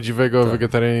 dla prawdziwego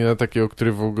wegetarianina takiego,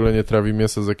 który w ogóle nie trawi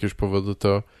mięsa z jakiegoś powodu,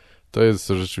 to jest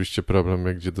to rzeczywiście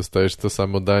problem, gdzie dostajesz to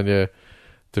samo danie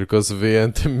tylko z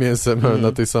wyjętym mięsem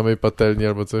na tej samej patelni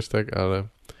albo coś tak, ale...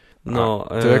 No,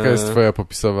 to jaka jest twoja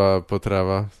popisowa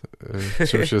potrawa?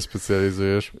 Czym się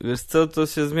specjalizujesz? Wiesz co, to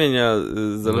się zmienia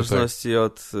w zależności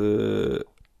od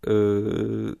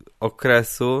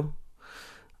okresu.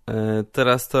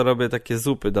 Teraz to robię takie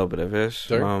zupy dobre, wiesz?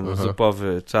 Tak? Mam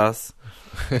zupowy czas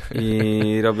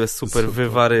i robię super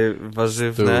wywary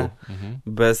warzywne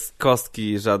bez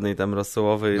kostki żadnej tam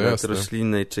rosołowej,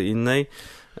 roślinnej czy innej.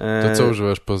 To co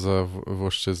używasz poza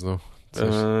włoszczyzną?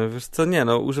 Wiesz co,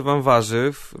 używam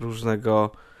warzyw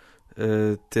różnego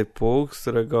typu,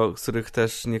 z których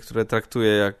też niektóre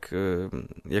traktuję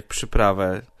jak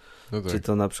przyprawę. No tak. Czy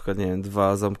to na przykład, nie wiem,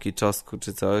 2 ząbki czosnku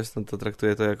czy coś, no to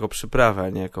traktuję to jako przyprawę, a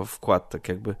nie jako wkład, tak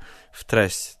jakby w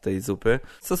treść tej zupy.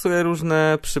 Stosuję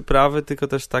różne przyprawy, tylko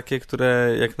też takie,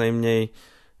 które jak najmniej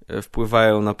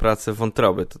wpływają na pracę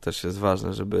wątroby. To też jest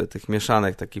ważne, żeby tych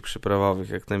mieszanek takich przyprawowych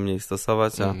jak najmniej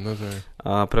stosować,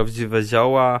 a prawdziwe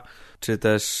zioła, czy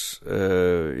też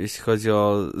jeśli chodzi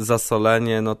o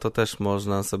zasolenie, no to też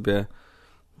można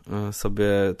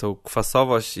sobie tą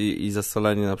kwasowość i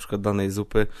zasolenie na przykład danej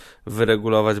zupy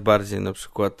wyregulować bardziej, na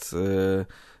przykład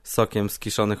sokiem z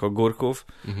kiszonych ogórków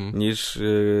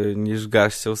niż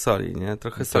garścią soli, nie?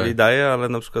 Trochę soli daję, ale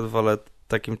na przykład wolę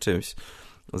takim czymś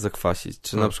zakwasić,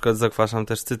 czy na przykład zakwaszam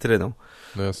też cytryną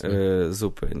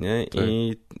zupy, nie? Tak.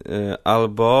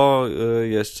 Albo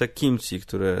jeszcze kimchi,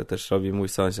 które też robi mój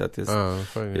sąsiad,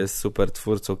 jest super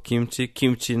twórcą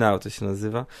kimchi now to się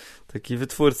nazywa, taki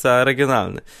wytwórca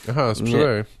regionalny. Aha,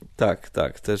 sprzedaje.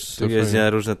 Tak, też jeździ na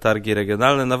różne targi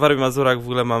regionalne. Na Warmii i Mazurach w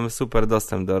ogóle mamy super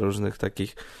dostęp do różnych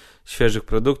takich świeżych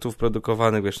produktów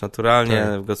produkowanych, naturalnie,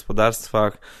 w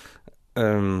gospodarstwach.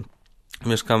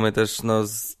 Mieszkamy też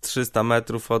z 300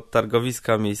 metrów od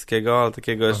targowiska miejskiego, ale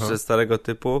takiego jeszcze starego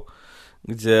typu,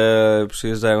 gdzie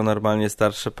przyjeżdżają normalnie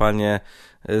starsze panie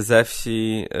ze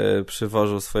wsi,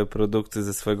 przywożą swoje produkty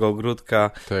ze swojego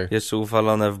ogródka, jeszcze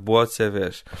uwalone w błocie,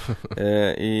 wiesz.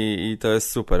 I to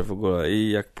jest super w ogóle.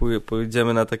 I jak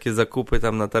pójdziemy na takie zakupy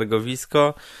tam na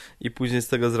targowisko i później z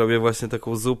tego zrobię właśnie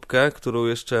taką zupkę, którą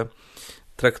jeszcze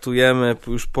traktujemy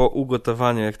już po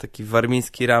ugotowaniu, jak taki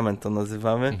warmiński ramen to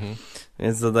nazywamy,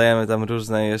 więc dodajemy tam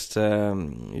różne jeszcze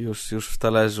już w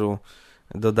talerzu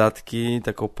dodatki,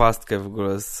 taką pastkę w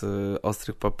ogóle z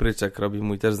ostrych papryczek robi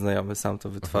mój też znajomy, sam to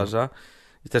wytwarza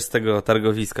i też z tego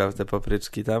targowiska te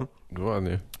papryczki tam.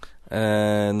 Ładnie.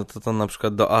 No to na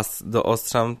przykład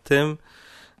doostrzam tym,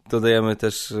 dodajemy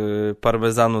też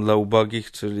parmezanu dla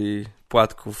ubogich, czyli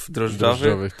płatków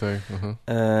drożdżowych. Tak.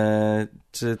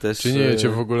 Czy nie jecie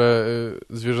w ogóle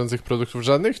zwierzęcych produktów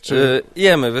żadnych? Czy...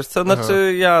 Jemy, wiesz co,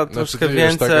 ja troszkę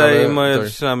więcej, moja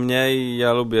dziewczyna mniej,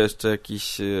 ja lubię jeszcze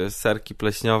jakieś serki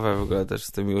pleśniowe, w ogóle też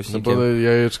z tym miłośnikiem. No bo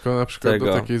jajeczko na przykład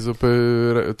do takiej zupy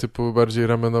typu bardziej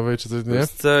ramenowej, czy coś, nie? Wiesz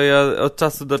co, ja od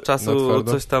czasu do czasu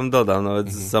coś tam dodam,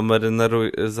 nawet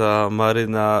zamarynarujesz,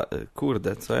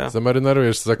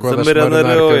 zakładasz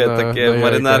zamarynaruję marynarkę takie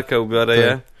marynarkę, ubiorę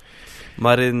je.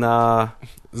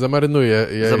 Zamarynuję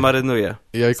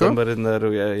jajko?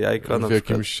 Zamarynuję jajko w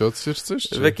jakimś sosie czy coś?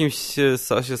 W jakimś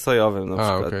sosie sojowym na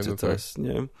przykład, czy coś,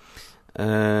 nie?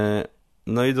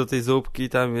 No i do tej zupki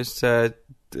tam jeszcze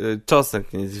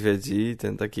czosnek niedźwiedzi,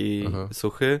 ten taki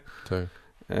suchy. Tak.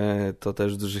 To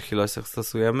też w dużych ilościach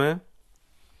stosujemy.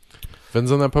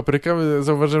 Wędzona papryka?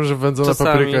 Zauważyłem, że wędzona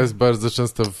papryka jest bardzo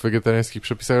często w wegetariańskich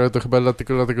przepisach, ale to chyba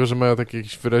dlatego, że ma taki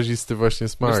jakiś wyrazisty właśnie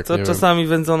smak. Wiesz co, czasami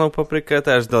wędzoną paprykę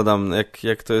też dodam,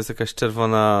 jak to jest jakaś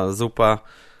czerwona zupa,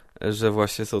 że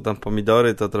właśnie są tam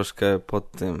pomidory, to troszkę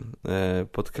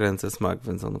podkręcę smak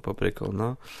wędzoną papryką,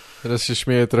 no. Teraz się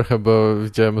śmieję trochę, bo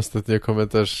widziałem ostatnio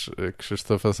komentarz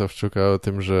Krzysztofa Sawczuka o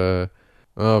tym, że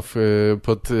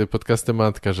pod podcastem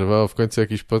Matka, że w końcu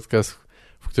jakiś podcast,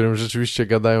 w którym rzeczywiście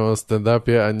gadają o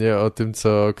stand-upie, a nie o tym,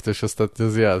 co ktoś ostatnio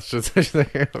zjadł, czy coś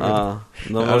takiego.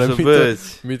 No ale może być.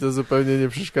 Mi to zupełnie nie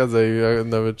przeszkadza i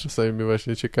nawet czasami mnie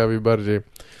właśnie ciekawi bardziej.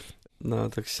 No,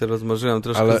 tak się rozmarzyłem,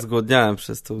 troszkę zgłodniałem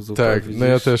przez tą zupę. Tak, widzisz? No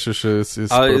ja też już jest i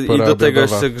do tego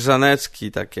jeszcze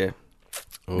grzaneczki takie.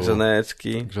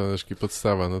 Grzaneczki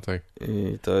podstawa, no tak.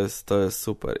 I to jest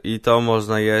super. I to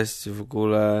można jeść w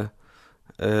ogóle.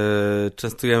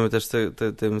 Częstujemy też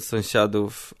tym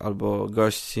sąsiadów albo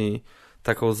gości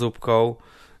taką zupką,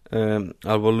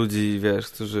 albo ludzi, wiesz,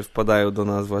 którzy wpadają do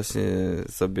nas właśnie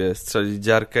sobie strzelić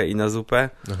dziarkę i na zupę.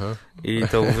 I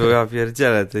to mówią, ja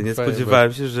pierdzielę, nie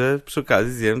spodziewałem się, że przy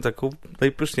okazji zjem taką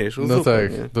najpyszniejszą zupę. No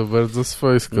tak, nie? To bardzo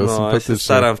swojsko, sympatycznie. Ja się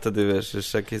staram wtedy, wiesz,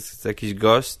 jeszcze jak jest jakiś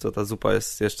gość, to ta zupa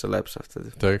jest jeszcze lepsza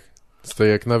wtedy. Tak. To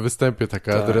jak na występie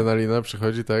taka adrenalina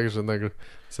przychodzi, tak, że nagle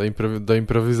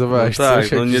doimprowizowałeś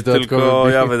coś. No nie tylko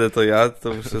ja będę to jadł,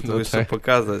 to muszę to jeszcze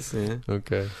pokazać, nie?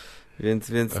 Okej.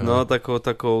 Więc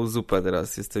taką zupę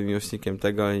teraz jestem miłośnikiem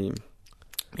tego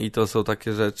i to są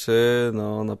takie rzeczy,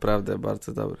 no naprawdę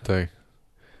bardzo dobre. Tak.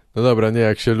 No dobra,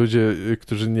 jak się ludzie,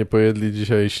 którzy nie pojedli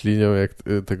dzisiaj ślinią, jak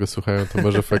tego słuchają, to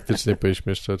może faktycznie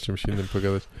powinniśmy jeszcze o czymś innym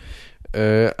pogadać.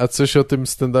 A coś o tym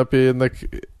stand-upie jednak...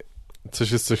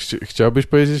 Coś jest, co chciałbyś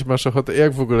powiedzieć? Masz ochotę?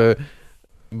 Jak w ogóle...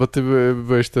 Bo ty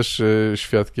byłeś też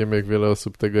świadkiem, jak wiele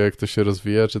osób, tego, jak to się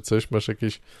rozwija, czy coś? Masz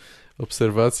jakieś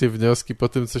obserwacje, wnioski po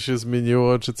tym, co się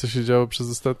zmieniło, czy co się działo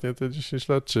przez ostatnie te 10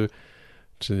 lat,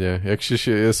 czy nie? Jak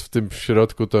się jest w tym w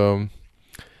środku,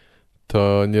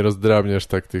 to nie rozdrabniasz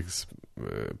tak tych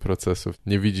procesów.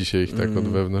 Nie widzi się ich tak od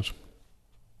wewnątrz.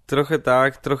 Trochę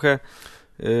tak, trochę...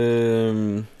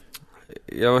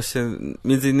 Ja właśnie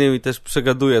między innymi też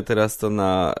przegaduję teraz to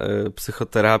na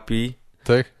psychoterapii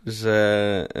Tak?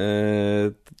 Że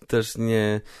też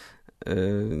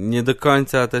nie do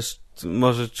końca też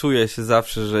może czuję się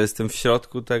zawsze, że jestem w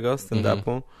środku tego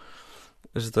stand-upu,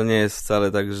 że to nie jest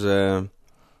wcale tak, że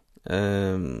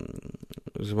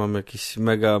mam jakieś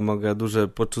mega duże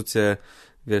poczucie,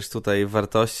 wiesz, tutaj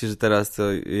wartości, że teraz to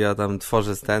ja tam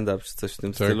tworzę stand-up czy coś w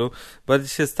tym stylu. Bardziej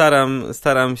się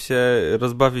staram się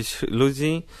rozbawić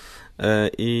ludzi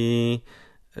i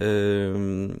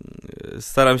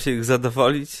staram się ich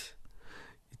zadowolić.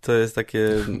 I to jest takie...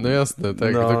 No jasne,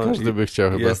 tak, to każdy by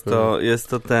chciał chyba.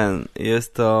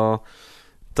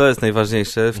 To jest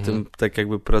najważniejsze w tym tak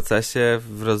jakby procesie,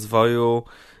 w rozwoju.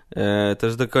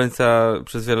 Też do końca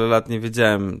przez wiele lat nie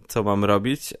wiedziałem, co mam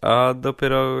robić, a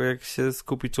dopiero jak się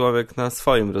skupi człowiek na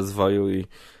swoim rozwoju i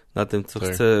na tym, co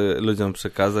chce ludziom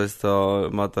przekazać, to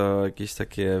ma to jakieś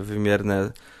takie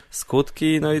wymierne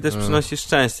skutki, no i też przynosi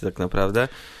szczęście tak naprawdę.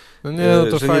 No nie, no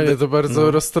to fajnie, to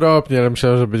bardzo roztropnie, ale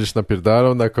myślałem, że będziesz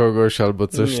napierdalał na kogoś albo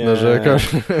coś narzekasz.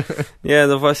 Nie,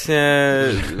 no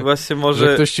właśnie może...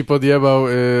 Że ktoś ci podjebał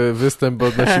występ, bo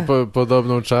nosi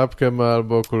podobną czapkę ma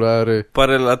albo okulary.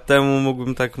 Parę lat temu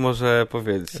mógłbym tak może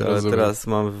powiedzieć, ale teraz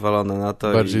mam wywalone na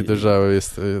to. Bardziej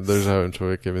dojrzałym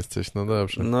człowiekiem jesteś, no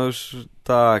dobrze. No już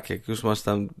tak, jak już masz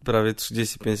tam prawie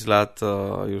 35 lat,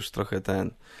 to już trochę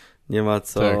nie ma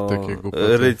co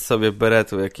ryć sobie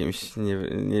beretu jakimś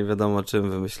nie wiadomo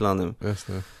czym wymyślonym.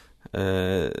 Jasne.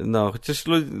 No, chociaż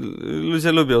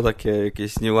ludzie lubią takie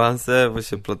jakieś niuanse,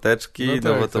 właśnie ploteczki,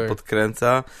 bo to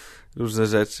podkręca różne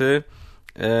rzeczy.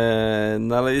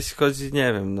 No ale jeśli chodzi,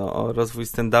 nie wiem, o rozwój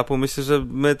stand-upu, myślę, że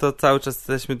my to cały czas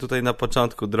jesteśmy tutaj na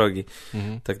początku drogi,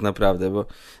 tak naprawdę, bo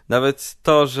nawet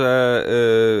to, że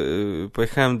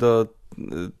pojechałem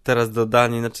teraz do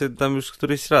Danii, znaczy tam już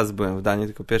któryś raz byłem w Danii,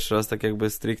 tylko pierwszy raz tak jakby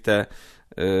stricte,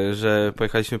 że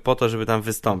pojechaliśmy po to, żeby tam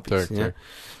wystąpić, nie? Tak.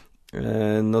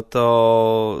 No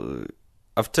to...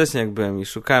 A wcześniej jak byłem i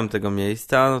szukałem tego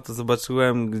miejsca, no to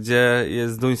zobaczyłem, gdzie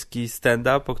jest duński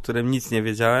stand-up, o którym nic nie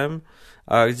wiedziałem,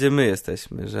 a gdzie my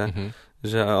jesteśmy,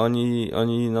 że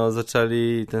oni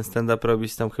zaczęli ten stand-up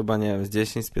robić tam chyba, nie wiem, z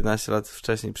 10-15 lat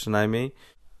wcześniej przynajmniej.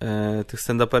 Tych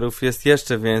stand-uperów jest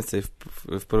jeszcze więcej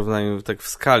w porównaniu tak w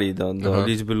skali do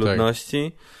liczby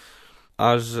ludności,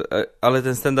 ale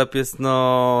ten stand-up jest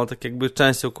tak jakby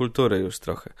częścią kultury już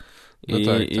trochę.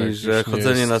 I że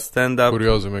chodzenie na stand-up...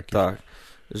 Kuriozum jakiś. Tak.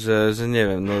 Że nie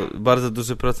wiem, bardzo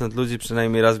duży procent ludzi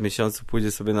przynajmniej raz w miesiącu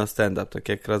pójdzie sobie na stand-up. Tak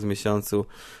jak raz w miesiącu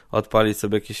odpali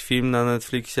sobie jakiś film na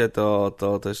Netflixie,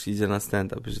 to też idzie na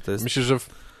stand-up. Że to jest... Myślisz, że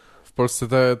w Polsce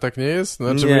tak nie jest?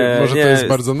 Znaczy, może to jest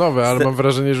bardzo nowe, ale mam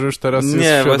wrażenie, że już teraz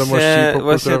jest świadomości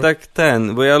właśnie tak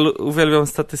bo ja uwielbiam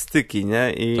statystyki,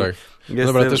 nie? I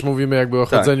Dobra, też mówimy jakby o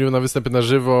chodzeniu na występy na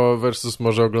żywo versus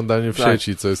może oglądaniu w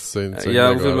sieci, co jest co innego.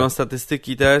 Ja uwielbiam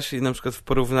statystyki też i na przykład w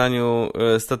porównaniu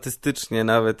statystycznie,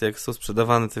 nawet jak są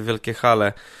sprzedawane te wielkie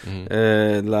hale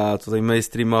dla tutaj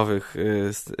mainstreamowych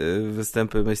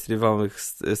występy mainstreamowych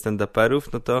stand-uperów,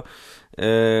 no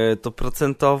to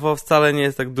procentowo wcale nie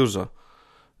jest tak dużo.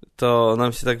 To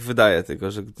nam się tak wydaje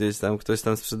tylko, że gdzieś tam ktoś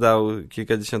tam sprzedał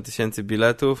kilkadziesiąt tysięcy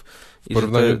biletów. W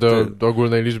porównaniu do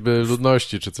ogólnej liczby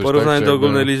ludności, czy coś w porównaniu do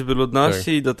ogólnej liczby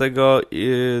ludności i do tego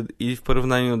i w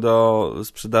porównaniu do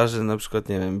sprzedaży na przykład,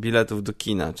 nie wiem, biletów do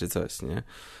kina, czy coś, nie?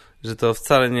 Że to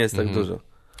wcale nie jest tak dużo.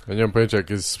 Ja nie mam pojęcia, jak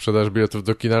jest sprzedaż biletów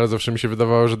do kina, ale zawsze mi się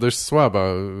wydawało, że dość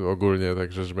słaba ogólnie,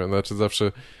 także znaczy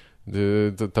zawsze...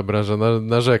 Ta branża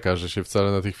narzeka, że się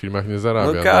wcale na tych filmach nie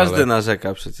zarabia. No każdy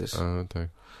narzeka przecież. Tak.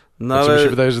 Znaczy mi się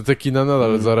wydaje, że te kina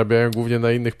nadal zarabiają głównie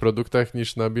na innych produktach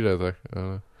niż na biletach.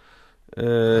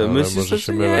 Myślę,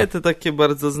 że nie, te takie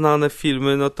bardzo znane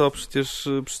filmy, no to przecież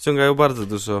przyciągają bardzo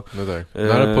dużo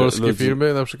ale polskie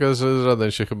filmy na przykład, że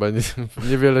żaden się chyba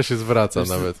niewiele się zwraca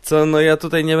nawet. Ja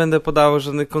tutaj nie będę podawał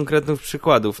żadnych konkretnych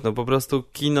przykładów, po prostu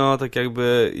kino tak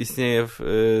jakby istnieje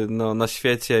na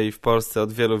świecie i w Polsce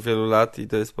od wielu, wielu lat i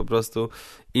to jest po prostu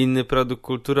inny produkt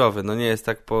kulturowy, nie jest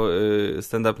tak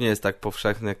stand-up nie jest tak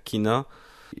powszechny jak kino.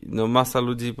 Masa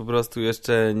ludzi po prostu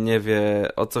jeszcze nie wie,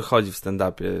 o co chodzi w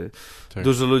stand-upie. Tak.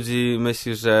 Dużo ludzi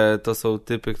myśli, że to są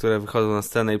typy, które wychodzą na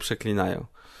scenę i przeklinają.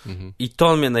 I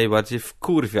to mnie najbardziej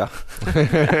wkurwia.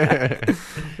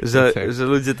 że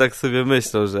ludzie tak sobie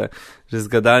myślą, że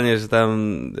zgadanie, że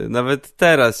tam nawet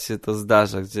teraz się to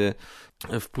zdarza, gdzie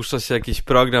wpuszcza się jakiś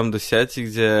program do sieci,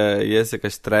 gdzie jest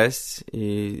jakaś treść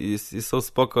i są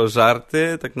spoko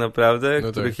żarty tak naprawdę,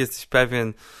 których jesteś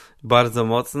pewien bardzo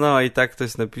mocno, a i tak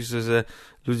ktoś napisze, że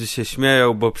ludzie się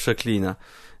śmieją, bo przeklina.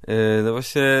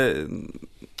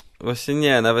 Właśnie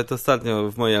nie, nawet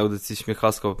ostatnio w mojej audycji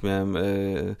Śmiechoskop miałem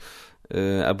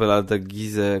Abelarda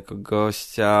Gizę jako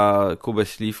gościa, Kubę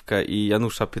Śliwkę i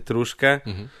Janusza Pietruszkę.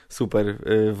 Super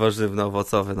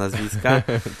warzywno-owocowe nazwiska,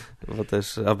 bo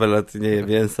też Abelard nie je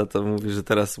mięsa, to mówi, że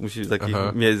teraz musi takich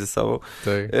mieć ze sobą.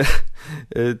 Tak.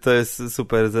 To jest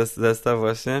super zestaw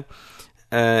właśnie.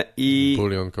 I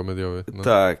bulion komediowy. No.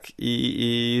 Tak,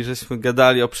 i żeśmy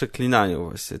gadali o przeklinaniu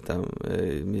właśnie tam.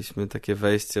 Mieliśmy takie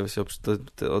wejście właśnie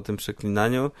o tym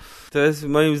przeklinaniu. To jest,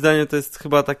 moim zdaniem, to jest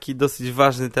chyba taki dosyć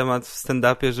ważny temat w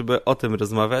stand-upie, żeby o tym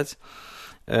rozmawiać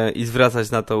i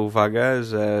zwracać na to uwagę,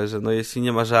 że no jeśli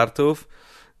nie ma żartów,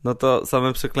 no to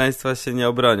same przekleństwa się nie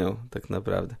obronią tak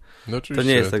naprawdę. No to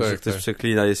nie jest tak, że ktoś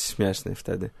przeklina, jest śmieszny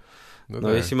wtedy. No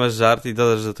tak. Jeśli masz żart i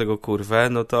dodasz do tego kurwę,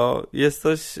 no to jest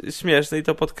coś śmieszne i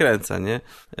to podkręca, nie?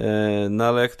 No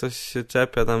ale jak ktoś się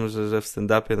czepia tam, że w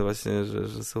stand-upie no właśnie,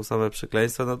 że są same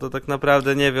przekleństwa, no to tak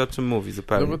naprawdę nie wie, o czym mówi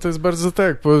zupełnie. No bo to jest bardzo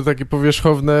takie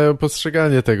powierzchowne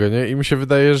postrzeganie tego, nie? I mi się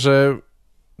wydaje, że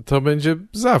to będzie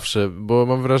zawsze, bo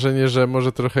mam wrażenie, że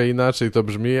może trochę inaczej to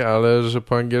brzmi, ale że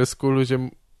po angielsku ludzie,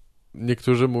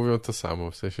 niektórzy mówią to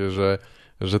samo, w sensie,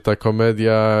 że ta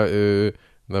komedia...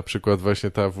 na przykład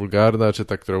właśnie ta wulgarna, czy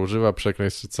ta, która używa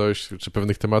przekleństw, czy coś, czy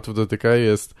pewnych tematów dotyka,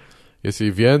 jest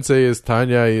jej więcej, jest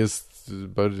tania, jest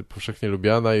bardziej powszechnie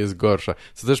lubiana, jest gorsza.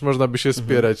 Co też można by się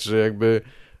spierać, że jakby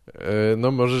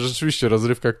no może rzeczywiście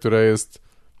rozrywka, która jest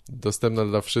dostępna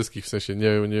dla wszystkich, w sensie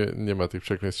nie ma tych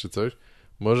przekleństw czy coś,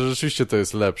 może rzeczywiście to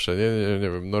jest lepsze, nie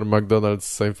wiem, Norm Macdonald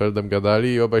z Seinfeldem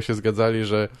gadali i obaj się zgadzali,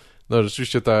 że no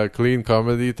rzeczywiście ta clean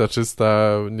comedy, ta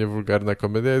czysta, niewulgarna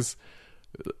komedia jest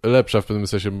lepsza w pewnym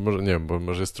sensie, może, nie wiem, bo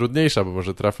może jest trudniejsza, bo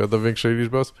może trafia do większej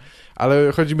liczby osób,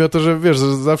 ale chodzi mi o to, że wiesz,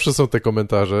 że zawsze są te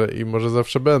komentarze i może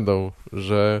zawsze będą,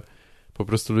 że po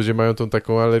prostu ludzie mają tą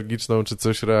taką alergiczną czy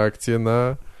coś reakcję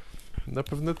na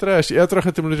pewne treści. Ja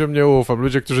trochę tym ludziom nie ufam.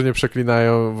 Ludzie, którzy nie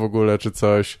przeklinają w ogóle czy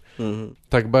coś,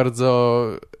 tak bardzo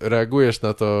reagujesz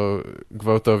na to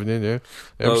gwałtownie, nie?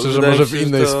 Ja myślę, że może w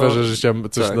innej sferze życia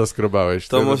coś naskrobałeś.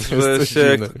 To może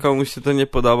się, komuś się to nie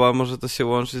podoba, może to się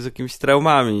łączy z jakimiś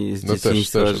traumami z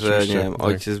dzieciństwa, też, że nie wiem,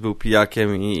 ojciec był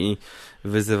pijakiem i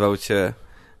wyzywał cię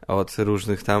od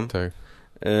różnych tam. Tak.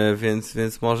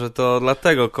 Więc może to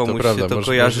dlatego komuś się to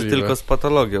kojarzy tylko z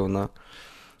patologią, no.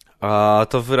 A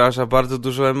to wyraża bardzo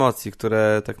dużo emocji,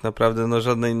 które tak naprawdę no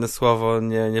żadne inne słowo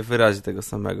nie wyrazi tego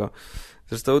samego.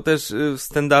 Zresztą też w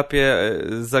stand-upie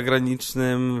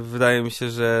zagranicznym wydaje mi się,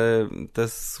 że te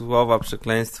słowa,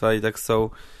 przekleństwa i tak są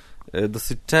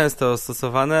dosyć często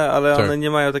stosowane, ale one nie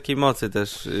mają takiej mocy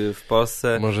też w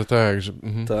Polsce. Może tak, że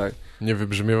tak. Nie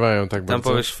wybrzmiewają tak bardzo.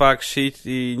 Tam powiesz fuck, shit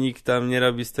i nikt tam nie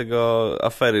robi z tego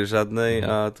afery żadnej,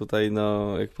 a tutaj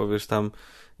no jak powiesz tam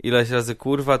ileś razy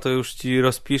kurwa, to już ci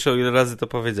rozpiszą, ile razy to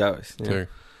powiedziałeś, nie? Tak.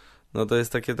 No to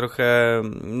jest takie trochę...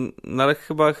 No ale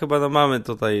chyba no mamy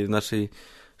tutaj w naszej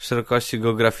szerokości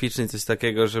geograficznej coś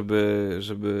takiego,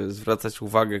 żeby zwracać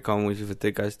uwagę komuś,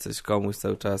 wytykać coś komuś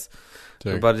cały czas.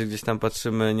 Tak. Bardziej gdzieś tam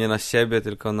patrzymy nie na siebie,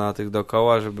 tylko na tych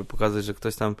dookoła, żeby pokazać, że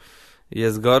ktoś tam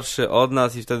jest gorszy od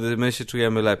nas i wtedy my się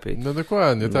czujemy lepiej. No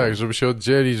dokładnie, tak, żeby się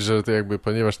oddzielić, że ty jakby,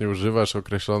 ponieważ nie używasz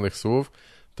określonych słów,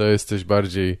 to jesteś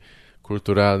bardziej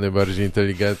kulturalny, bardziej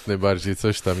inteligentny, bardziej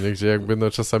coś tam, nie? Gdzie jakby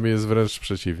no czasami jest wręcz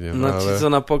przeciwnie. No ale... ci, co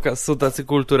na pokaz są tacy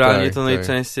kulturalni, tak, to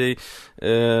najczęściej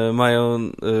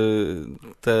mają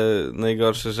te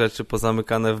najgorsze rzeczy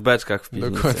pozamykane w beczkach w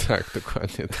piwnicy.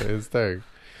 Dokładnie, to jest tak.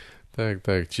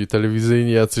 Tak. Ci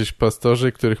telewizyjni jacyś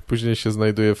pastorzy, których później się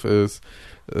znajduje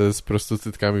z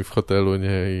prostytutkami w hotelu,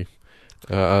 nie?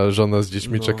 A żona z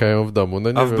dziećmi czekają w domu.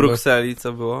 No, nie a wiem, w Brukseli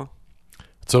co było?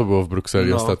 Co było w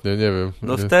Brukseli ostatnio? Nie wiem.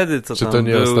 No wtedy, co czy tam to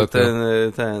nie był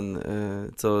ten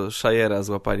co Szajera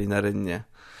złapali na Rynnie.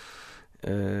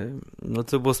 No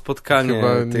to było spotkanie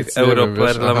chyba tych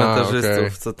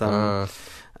europarlamentarzystów, co tam...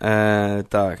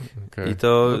 tak. Okay.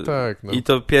 I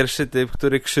to pierwszy typ,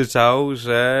 który krzyczał,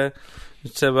 że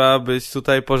trzeba być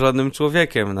tutaj porządnym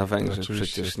człowiekiem na Węgrzech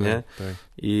przecież, nie? Tak.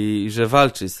 I że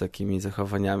walczy z takimi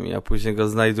zachowaniami, a później go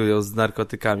znajdują z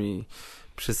narkotykami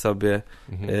przy sobie.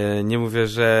 Nie mówię,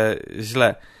 że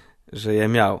źle, że je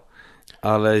miał,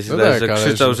 ale źle, że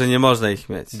krzyczał, że nie można ich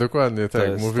mieć. Dokładnie,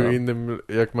 tak. Mówił innym,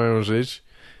 jak mają żyć,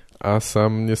 a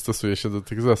sam nie stosuje się do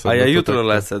tych zasad. A ja jutro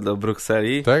lecę do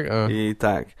Brukseli. Tak? I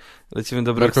tak. Lecimy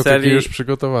do Brukseli. Narkotyki już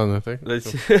przygotowane, tak?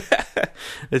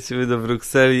 Lecimy do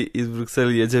Brukseli i z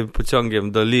Brukseli jedziemy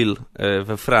pociągiem do Lille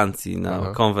we Francji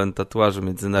na konwent tatuażu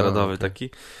międzynarodowy taki,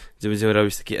 gdzie będziemy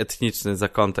robić taki etniczny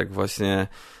zakątek właśnie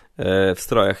w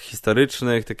strojach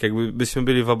historycznych, tak jakbyśmy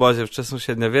byli w obozie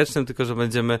wczesnośredniowiecznym, tylko że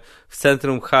będziemy w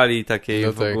centrum hali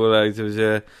takiej w ogóle, gdzie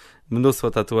będzie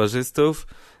mnóstwo tatuażystów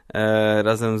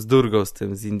razem z Durgą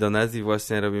z Indonezji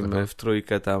właśnie robimy w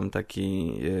trójkę tam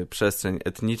taki przestrzeń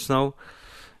etniczną.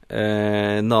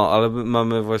 No, ale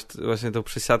mamy właśnie tą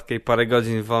przesiadkę i parę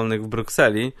godzin wolnych w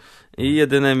Brukseli i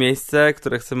jedyne miejsce,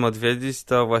 które chcemy odwiedzić,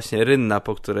 to właśnie Rynna,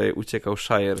 po której uciekał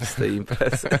Shire z tej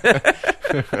imprezy.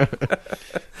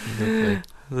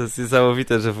 To jest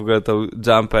niesamowite, że w ogóle tą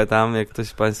jumpę tam, jak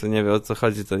ktoś Państwu nie wie, o co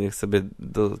chodzi, to niech sobie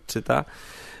doczyta.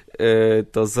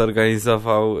 To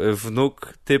zorganizował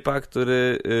wnuk typa,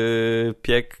 który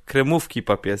piekł kremówki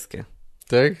papieskie.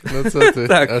 Tak? No co ty?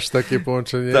 Tak. Aż takie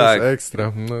połączenie jest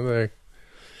ekstra. No tak.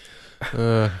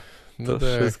 To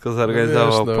wszystko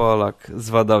zorganizował Polak z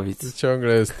Wadowic.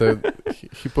 Ciągle jest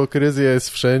hipokryzja jest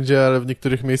wszędzie, ale w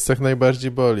niektórych miejscach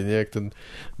najbardziej boli, nie? Jak ten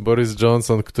Boris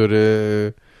Johnson, który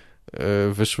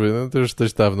wyszły, no to już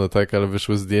dość dawno, tak, ale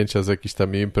wyszły zdjęcia z jakichś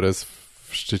tam imprez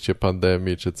w szczycie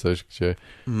pandemii czy coś, gdzie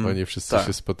oni wszyscy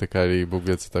się spotykali i w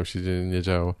ogóle co tam się nie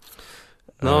działo.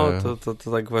 No,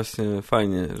 to tak właśnie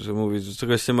fajnie, że mówisz, że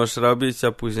czegoś nie możesz robić,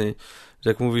 a później, że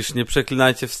jak mówisz, nie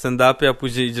przeklinajcie w stand-upie, a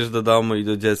później idziesz do domu i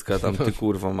do dziecka, tam ty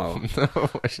kurwo mało. No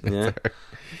właśnie, nie? Tak.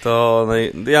 To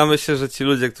ja myślę, że ci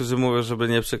ludzie, którzy mówią, żeby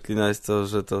nie przeklinać, to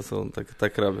że to są,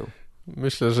 tak robią.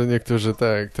 Myślę, że niektórzy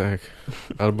tak.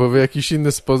 Albo w jakiś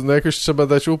inny sposób, no jakoś trzeba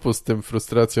dać upust tym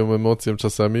frustracjom, emocjom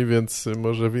czasami, więc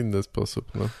może w inny sposób,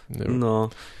 no. Nie wiem. No,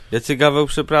 ja cię, Gaweł,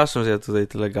 przepraszam, że ja tutaj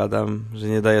tyle gadam, że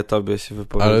nie daję tobie się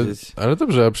wypowiedzieć. Ale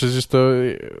dobrze, a przecież to...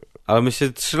 Ale my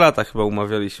się 3 lata chyba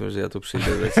umawialiśmy, że ja tu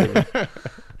przyjdę do ciebie.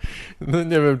 No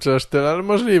nie wiem, czy aż tyle, ale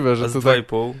możliwe, że to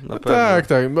 2,5 na pewno.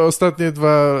 Tak. Bo ostatnie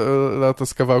 2 lata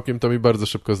z kawałkiem to mi bardzo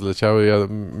szybko zleciały.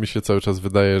 Mi się cały czas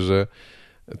wydaje, że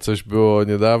coś było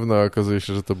niedawno, a okazuje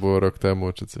się, że to było rok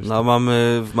temu, czy coś. No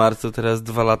mamy w marcu teraz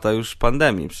 2 lata już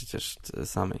pandemii przecież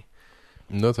samej.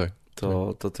 No tak.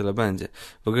 To tyle będzie.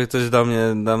 W ogóle ktoś do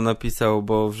mnie napisał,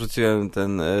 bo wrzuciłem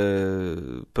ten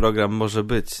program Może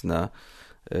Być na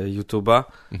YouTube'a.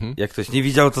 Jak ktoś nie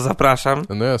widział, to zapraszam.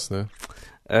 No jasne.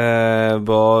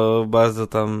 Bo bardzo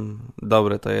tam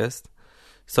dobre to jest.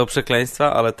 Są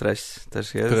przekleństwa, ale treść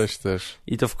też jest. Treść też.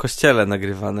 I to w kościele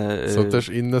nagrywane. Są też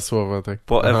inne słowa, tak.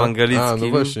 Po ewangelickim. No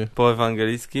właśnie. Po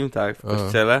ewangelickim, tak, w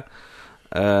kościele.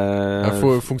 A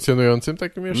funkcjonującym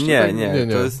takim jeszcze? Nie,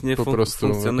 to jest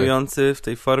funkcjonujący w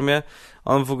tej formie.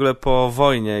 On w ogóle po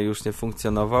wojnie już nie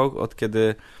funkcjonował, od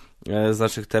kiedy z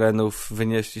naszych terenów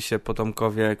wynieśli się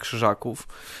potomkowie krzyżaków.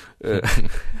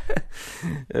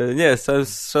 Nie,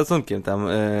 z szacunkiem tam.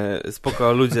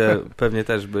 Spoko ludzie pewnie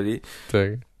też byli. Tak.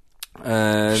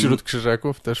 Wśród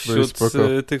krzyżaków też byli spoko.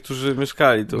 Wśród tych, którzy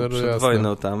mieszkali tu przed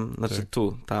wojną tam. Znaczy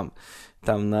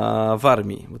tam na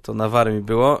Warmii, bo to na Warmii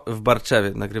było, w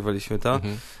Barczewie nagrywaliśmy to.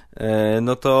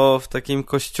 No to w takim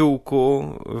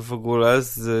kościółku w ogóle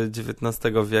z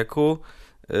XIX wieku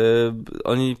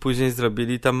oni później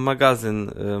zrobili tam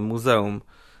magazyn, muzeum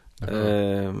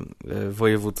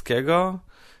wojewódzkiego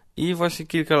i właśnie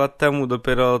kilka lat temu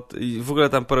dopiero i w ogóle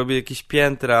tam porobili jakieś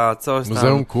piętra, coś tam.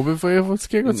 Muzeum Kuby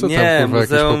Wojewódzkiego? Co nie, tam,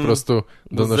 kurwa, jakieś po prostu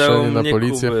donoszenie na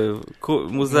policję?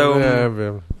 Muzeum... Nie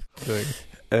wiem. Tak.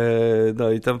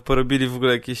 No i tam porobili w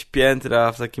ogóle jakieś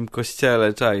piętra w takim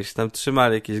kościele, czaisz, tam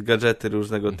trzymali jakieś gadżety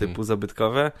różnego typu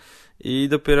zabytkowe i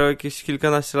dopiero jakieś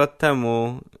kilkanaście lat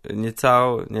temu,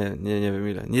 nie wiem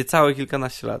ile, niecałe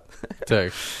kilkanaście lat.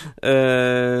 Tak.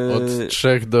 Od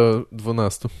 3 do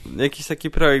 12. Jakiś taki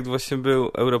projekt właśnie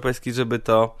był europejski, żeby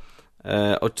to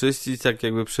oczyścić, tak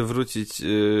jakby przywrócić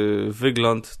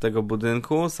wygląd tego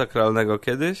budynku sakralnego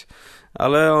kiedyś,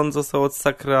 ale on został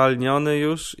odsakralniony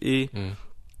już i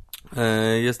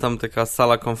jest tam taka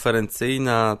sala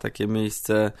konferencyjna, takie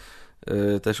miejsce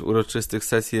też uroczystych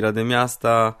sesji Rady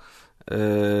Miasta.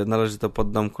 Należy to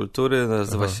pod Dom Kultury,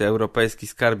 nazywa się Europejski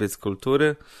Skarbiec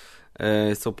Kultury.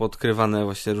 Są podkrywane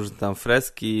właśnie różne tam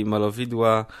freski,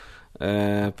 malowidła,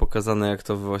 pokazane jak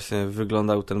to właśnie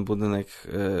wyglądał ten budynek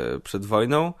przed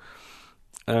wojną.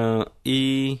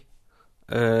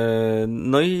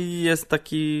 No i jest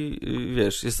taki,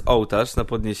 wiesz, jest ołtarz na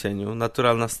podniesieniu,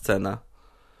 naturalna scena.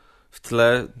 W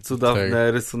tle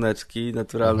cudowne rysuneczki,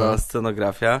 naturalna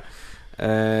scenografia.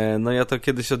 No ja to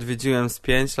kiedyś odwiedziłem z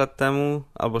 5 lat temu,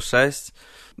 albo 6.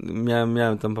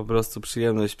 Miałem tam po prostu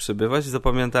przyjemność przebywać,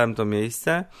 zapamiętałem to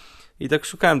miejsce i tak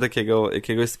szukałem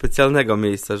jakiegoś specjalnego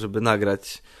miejsca, żeby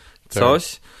nagrać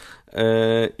coś.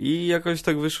 I jakoś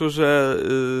tak wyszło,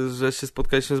 że się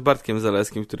spotkaliśmy z Bartkiem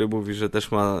Zaleskim, który mówi, że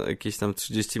też ma jakieś tam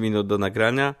 30 minut do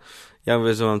nagrania. Ja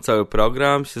mówię, że mam cały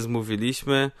program, się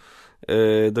zmówiliśmy.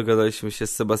 Dogadaliśmy się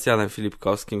z Sebastianem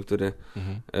Filipkowskim, który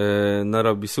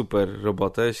robi super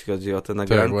robotę, jeśli chodzi o te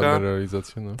nagranka. Tak, ładna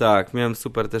realizacja. No. Tak, miałem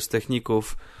super też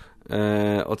techników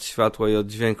od światła i od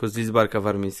dźwięku z Lidzbarka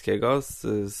Warmińskiego,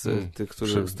 tych,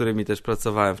 z którymi też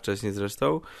pracowałem wcześniej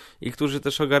zresztą i którzy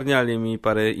też ogarniali mi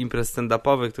parę imprez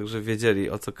stand-upowych, także wiedzieli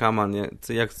o co kaman,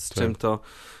 z czym to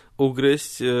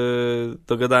ugryźć.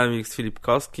 Dogadałem ich z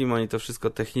Filipkowskim, oni to wszystko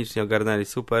technicznie ogarnęli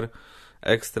super,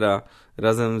 ekstra,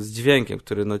 razem z dźwiękiem,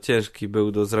 który ciężki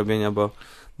był do zrobienia, bo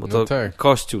to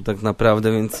kościół tak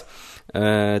naprawdę, więc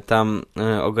tam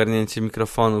ogarnięcie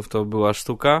mikrofonów to była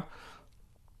sztuka.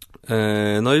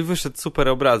 No i wyszedł super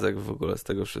obrazek w ogóle z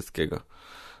tego wszystkiego.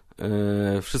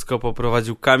 Wszystko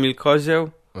poprowadził Kamil Kozieł,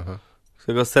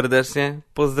 którego serdecznie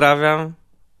pozdrawiam.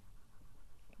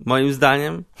 Moim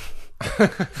zdaniem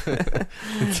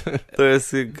to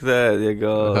jest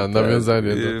jego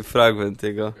nawiązanie fragment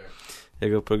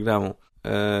jego programu.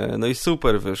 No i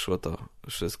super wyszło to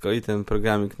wszystko i ten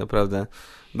programik naprawdę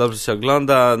dobrze się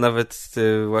ogląda. Nawet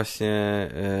właśnie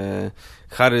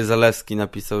Harry Zalewski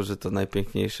napisał, że to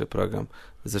najpiękniejszy program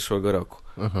z zeszłego roku.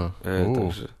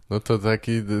 Także... No to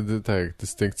taki,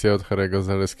 dystynkcja od Harry'ego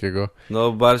Zalewskiego,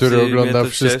 bardziej który ogląda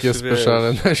wszystkie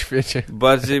speciale na świecie.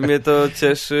 Bardziej mnie to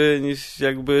cieszy, niż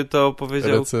jakby to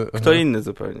powiedział kto inny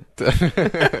zupełnie.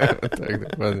 Tak,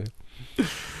 dokładnie.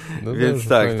 No więc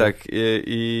dobrze, tak.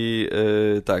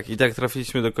 I tak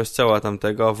trafiliśmy do kościoła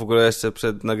tamtego. W ogóle jeszcze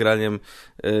przed nagraniem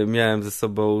miałem ze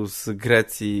sobą z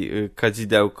Grecji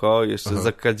kadzidełko. Jeszcze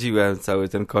zakadziłem cały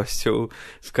ten kościół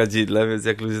w kadzidle, więc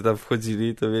jak ludzie tam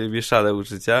wchodzili, to mieli mieszane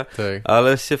uczucia. Tak.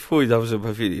 Ale się dobrze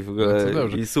bawili w ogóle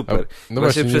i super.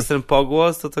 Właśnie przez ten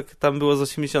pogłos to tam było z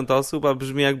 80 osób, a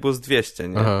brzmi jak było z 200,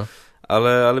 nie?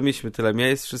 Ale mieliśmy tyle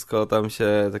miejsc, wszystko tam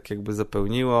się tak jakby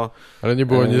zapełniło. Ale nie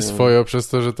było nieswojo przez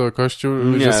to, że to kościół?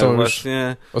 Ludzie są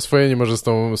właśnie oswojeni może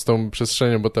z tą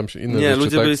przestrzenią, bo tam się inne rzeczy... Nie,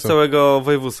 ludzie byli z całego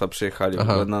województwa przyjechali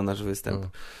na nasz występ.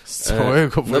 Z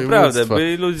całego województwa? Naprawdę,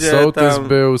 byli ludzie Sołtys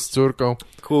był z córką.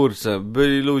 Kurczę,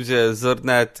 byli ludzie z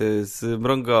Ornety, z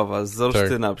Mrągowa, z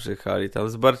Olsztyna przyjechali, tam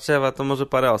z Barczewa to może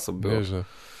parę osób było. Wierzę.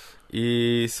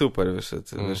 I super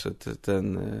wyszedł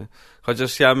ten...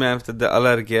 Chociaż ja miałem wtedy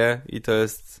alergię i to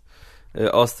jest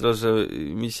ostro, że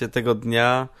mi się tego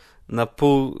dnia na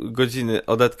pół godziny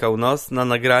odetkał nos na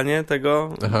nagranie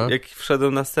tego. Jak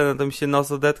wszedłem na scenę, to mi się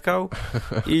nos odetkał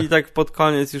i tak pod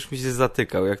koniec już mi się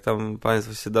zatykał. Jak tam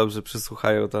państwo się dobrze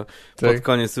przysłuchają, to pod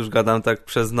koniec już gadam tak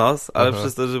przez nos, ale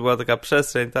przez to, że była taka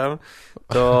przestrzeń tam,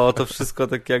 to wszystko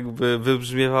tak jakby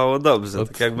wybrzmiewało dobrze.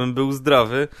 Tak jakbym był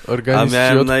zdrowy, a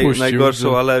miałem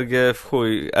najgorszą alergię w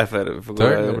chuj ever. W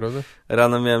ogóle. Tak, naprawdę?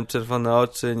 Rano miałem czerwone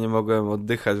oczy, nie mogłem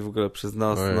oddychać w ogóle przez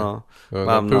nos.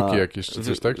 Mam pyłki jakieś czy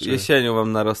coś, tak? Jesienią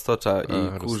mam na roztocza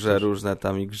i kurze różne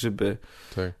tam i grzyby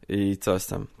i coś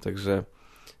tam. Także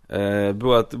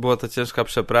była to ciężka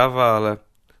przeprawa, ale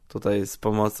tutaj z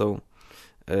pomocą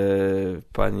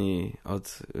pani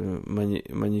od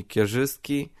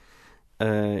manikierzystki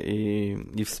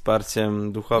i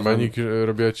wsparciem duchowym.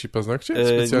 Robiła ci paznokcie?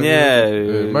 Nie.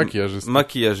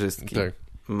 Makijażystki. Tak.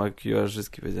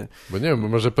 Makijażystki powiedziałem. Bo nie wiem,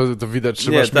 może to widać,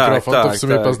 trzymasz mikrofon, to w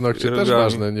sumie paznokcie też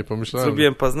ważne, nie pomyślałem.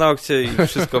 Zrobiłem paznokcie i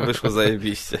wszystko wyszło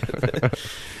zajebiście.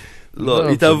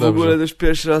 I tam w ogóle też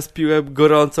pierwszy raz piłem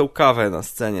gorącą kawę na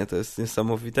scenie, to jest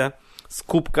niesamowite. Z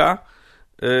kubka,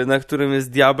 na którym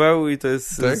jest diabeł i to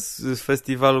jest z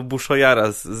festiwalu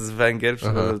Buszojara z Węgier,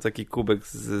 przyszedłem taki kubek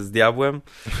z diabłem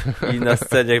i na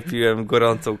scenie piłem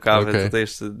gorącą kawę, tutaj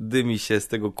jeszcze dymi się z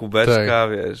tego kubeczka,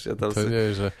 wiesz, ja tam to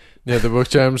nie, to bo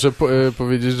chciałem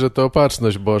powiedzieć, że to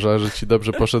opatrzność Boża, że ci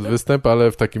dobrze poszedł występ,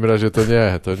 ale w takim razie to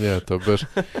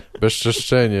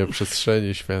bezczeszczenie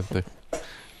przestrzeni świętej.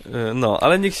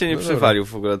 Ale nikt się nie przywalił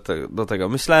w ogóle do tego.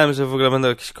 Myślałem, że w ogóle będą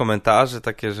jakieś komentarze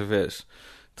takie, że wiesz,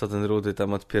 co ten Rudy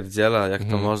tam odpierdziela, jak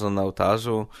to można na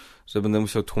ołtarzu, że będę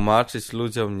musiał tłumaczyć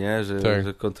ludziom, nie, że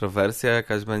kontrowersja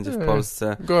jakaś będzie w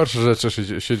Polsce. Gorsze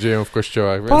rzeczy się dzieją w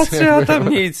kościołach. Więc patrzę, a tam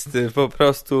nic, po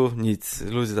prostu nic.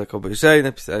 Ludzie tak obejrzeli,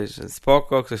 napisali, że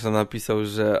spoko, ktoś tam napisał,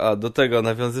 że do tego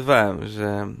nawiązywałem,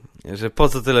 że po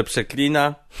co tyle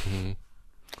przeklina.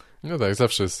 No tak,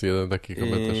 zawsze jest jeden taki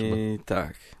komentarz.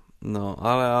 Tak,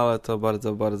 ale to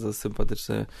bardzo, bardzo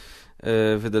sympatyczne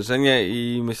wydarzenie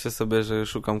i myślę sobie, że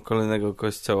szukam kolejnego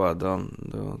kościoła do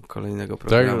kolejnego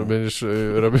programu. Tak? Będziesz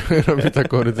robił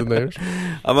taką rutynę już?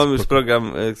 A mam już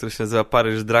program, który się nazywa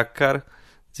Paryż Drag Car,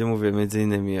 gdzie mówię między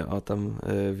innymi o tam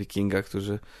wikingach,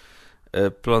 którzy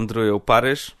plądrują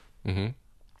Paryż,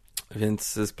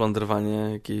 więc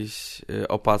splądrowanie jakiejś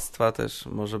opactwa też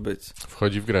może być.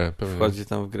 Wchodzi w grę. Pewnie. Wchodzi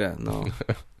tam w grę,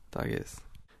 tak jest.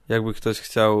 Jakby ktoś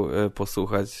chciał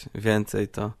posłuchać więcej,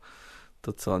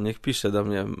 to co? Niech pisze do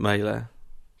mnie maile.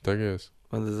 Tak jest.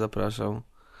 Będę zapraszał.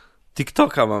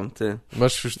 TikToka mam, ty.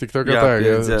 Masz już TikToka? Tak.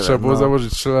 Trzeba było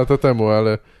założyć 3 lata temu,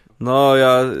 ale No,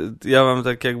 ja mam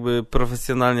tak jakby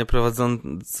profesjonalnie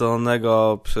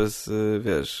prowadzonego przez,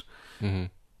 wiesz,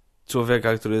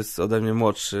 człowieka, który jest ode mnie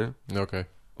młodszy. Okej.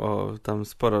 O tam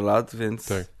sporo lat, więc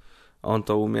on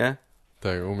to umie.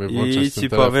 Tak, umie włączać I ci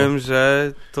powiem,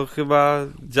 że to chyba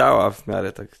działa w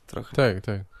miarę tak trochę. Tak.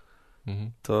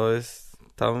 To jest...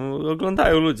 Tam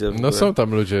oglądają ludzie. No są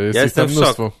tam ludzie, jest ja jestem tam w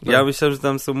szoku. Tak. Ja myślałem, że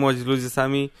tam są młodzi ludzie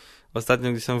sami.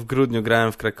 Ostatnio gdzieś tam w grudniu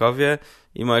grałem w Krakowie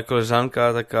i moja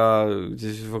koleżanka, taka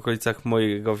gdzieś w okolicach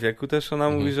mojego wieku też, ona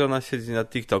mówi, że ona siedzi na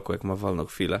TikToku, jak ma wolną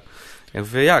chwilę. Ja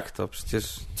mówię, jak to?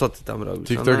 Przecież co ty tam robisz?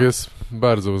 TikTok jest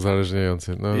bardzo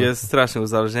uzależniający. No. Jest strasznie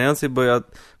uzależniający, bo ja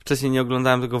wcześniej nie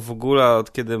oglądałem tego w ogóle, a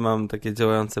od kiedy mam takie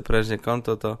działające prężnie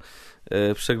konto, to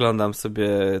przeglądam sobie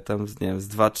tam, nie wiem, z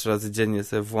 2-3 razy dziennie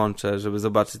sobie włączę, żeby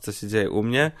zobaczyć, co się dzieje u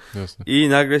mnie. Jasne. I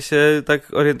nagle się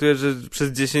tak orientuję, że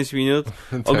przez 10 minut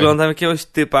oglądam jakiegoś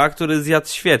typa, który zjadł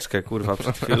świeczkę, kurwa,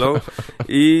 przed chwilą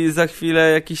i za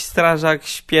chwilę jakiś strażak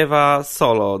śpiewa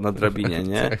solo na drabinie,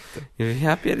 nie? I mówię,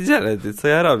 ja pierdzielę, ty, co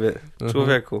ja robię,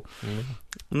 człowieku?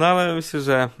 No ale myślę,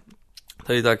 że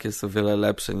to i tak jest o wiele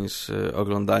lepsze niż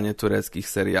oglądanie tureckich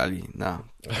seriali na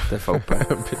TVP.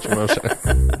 Być może.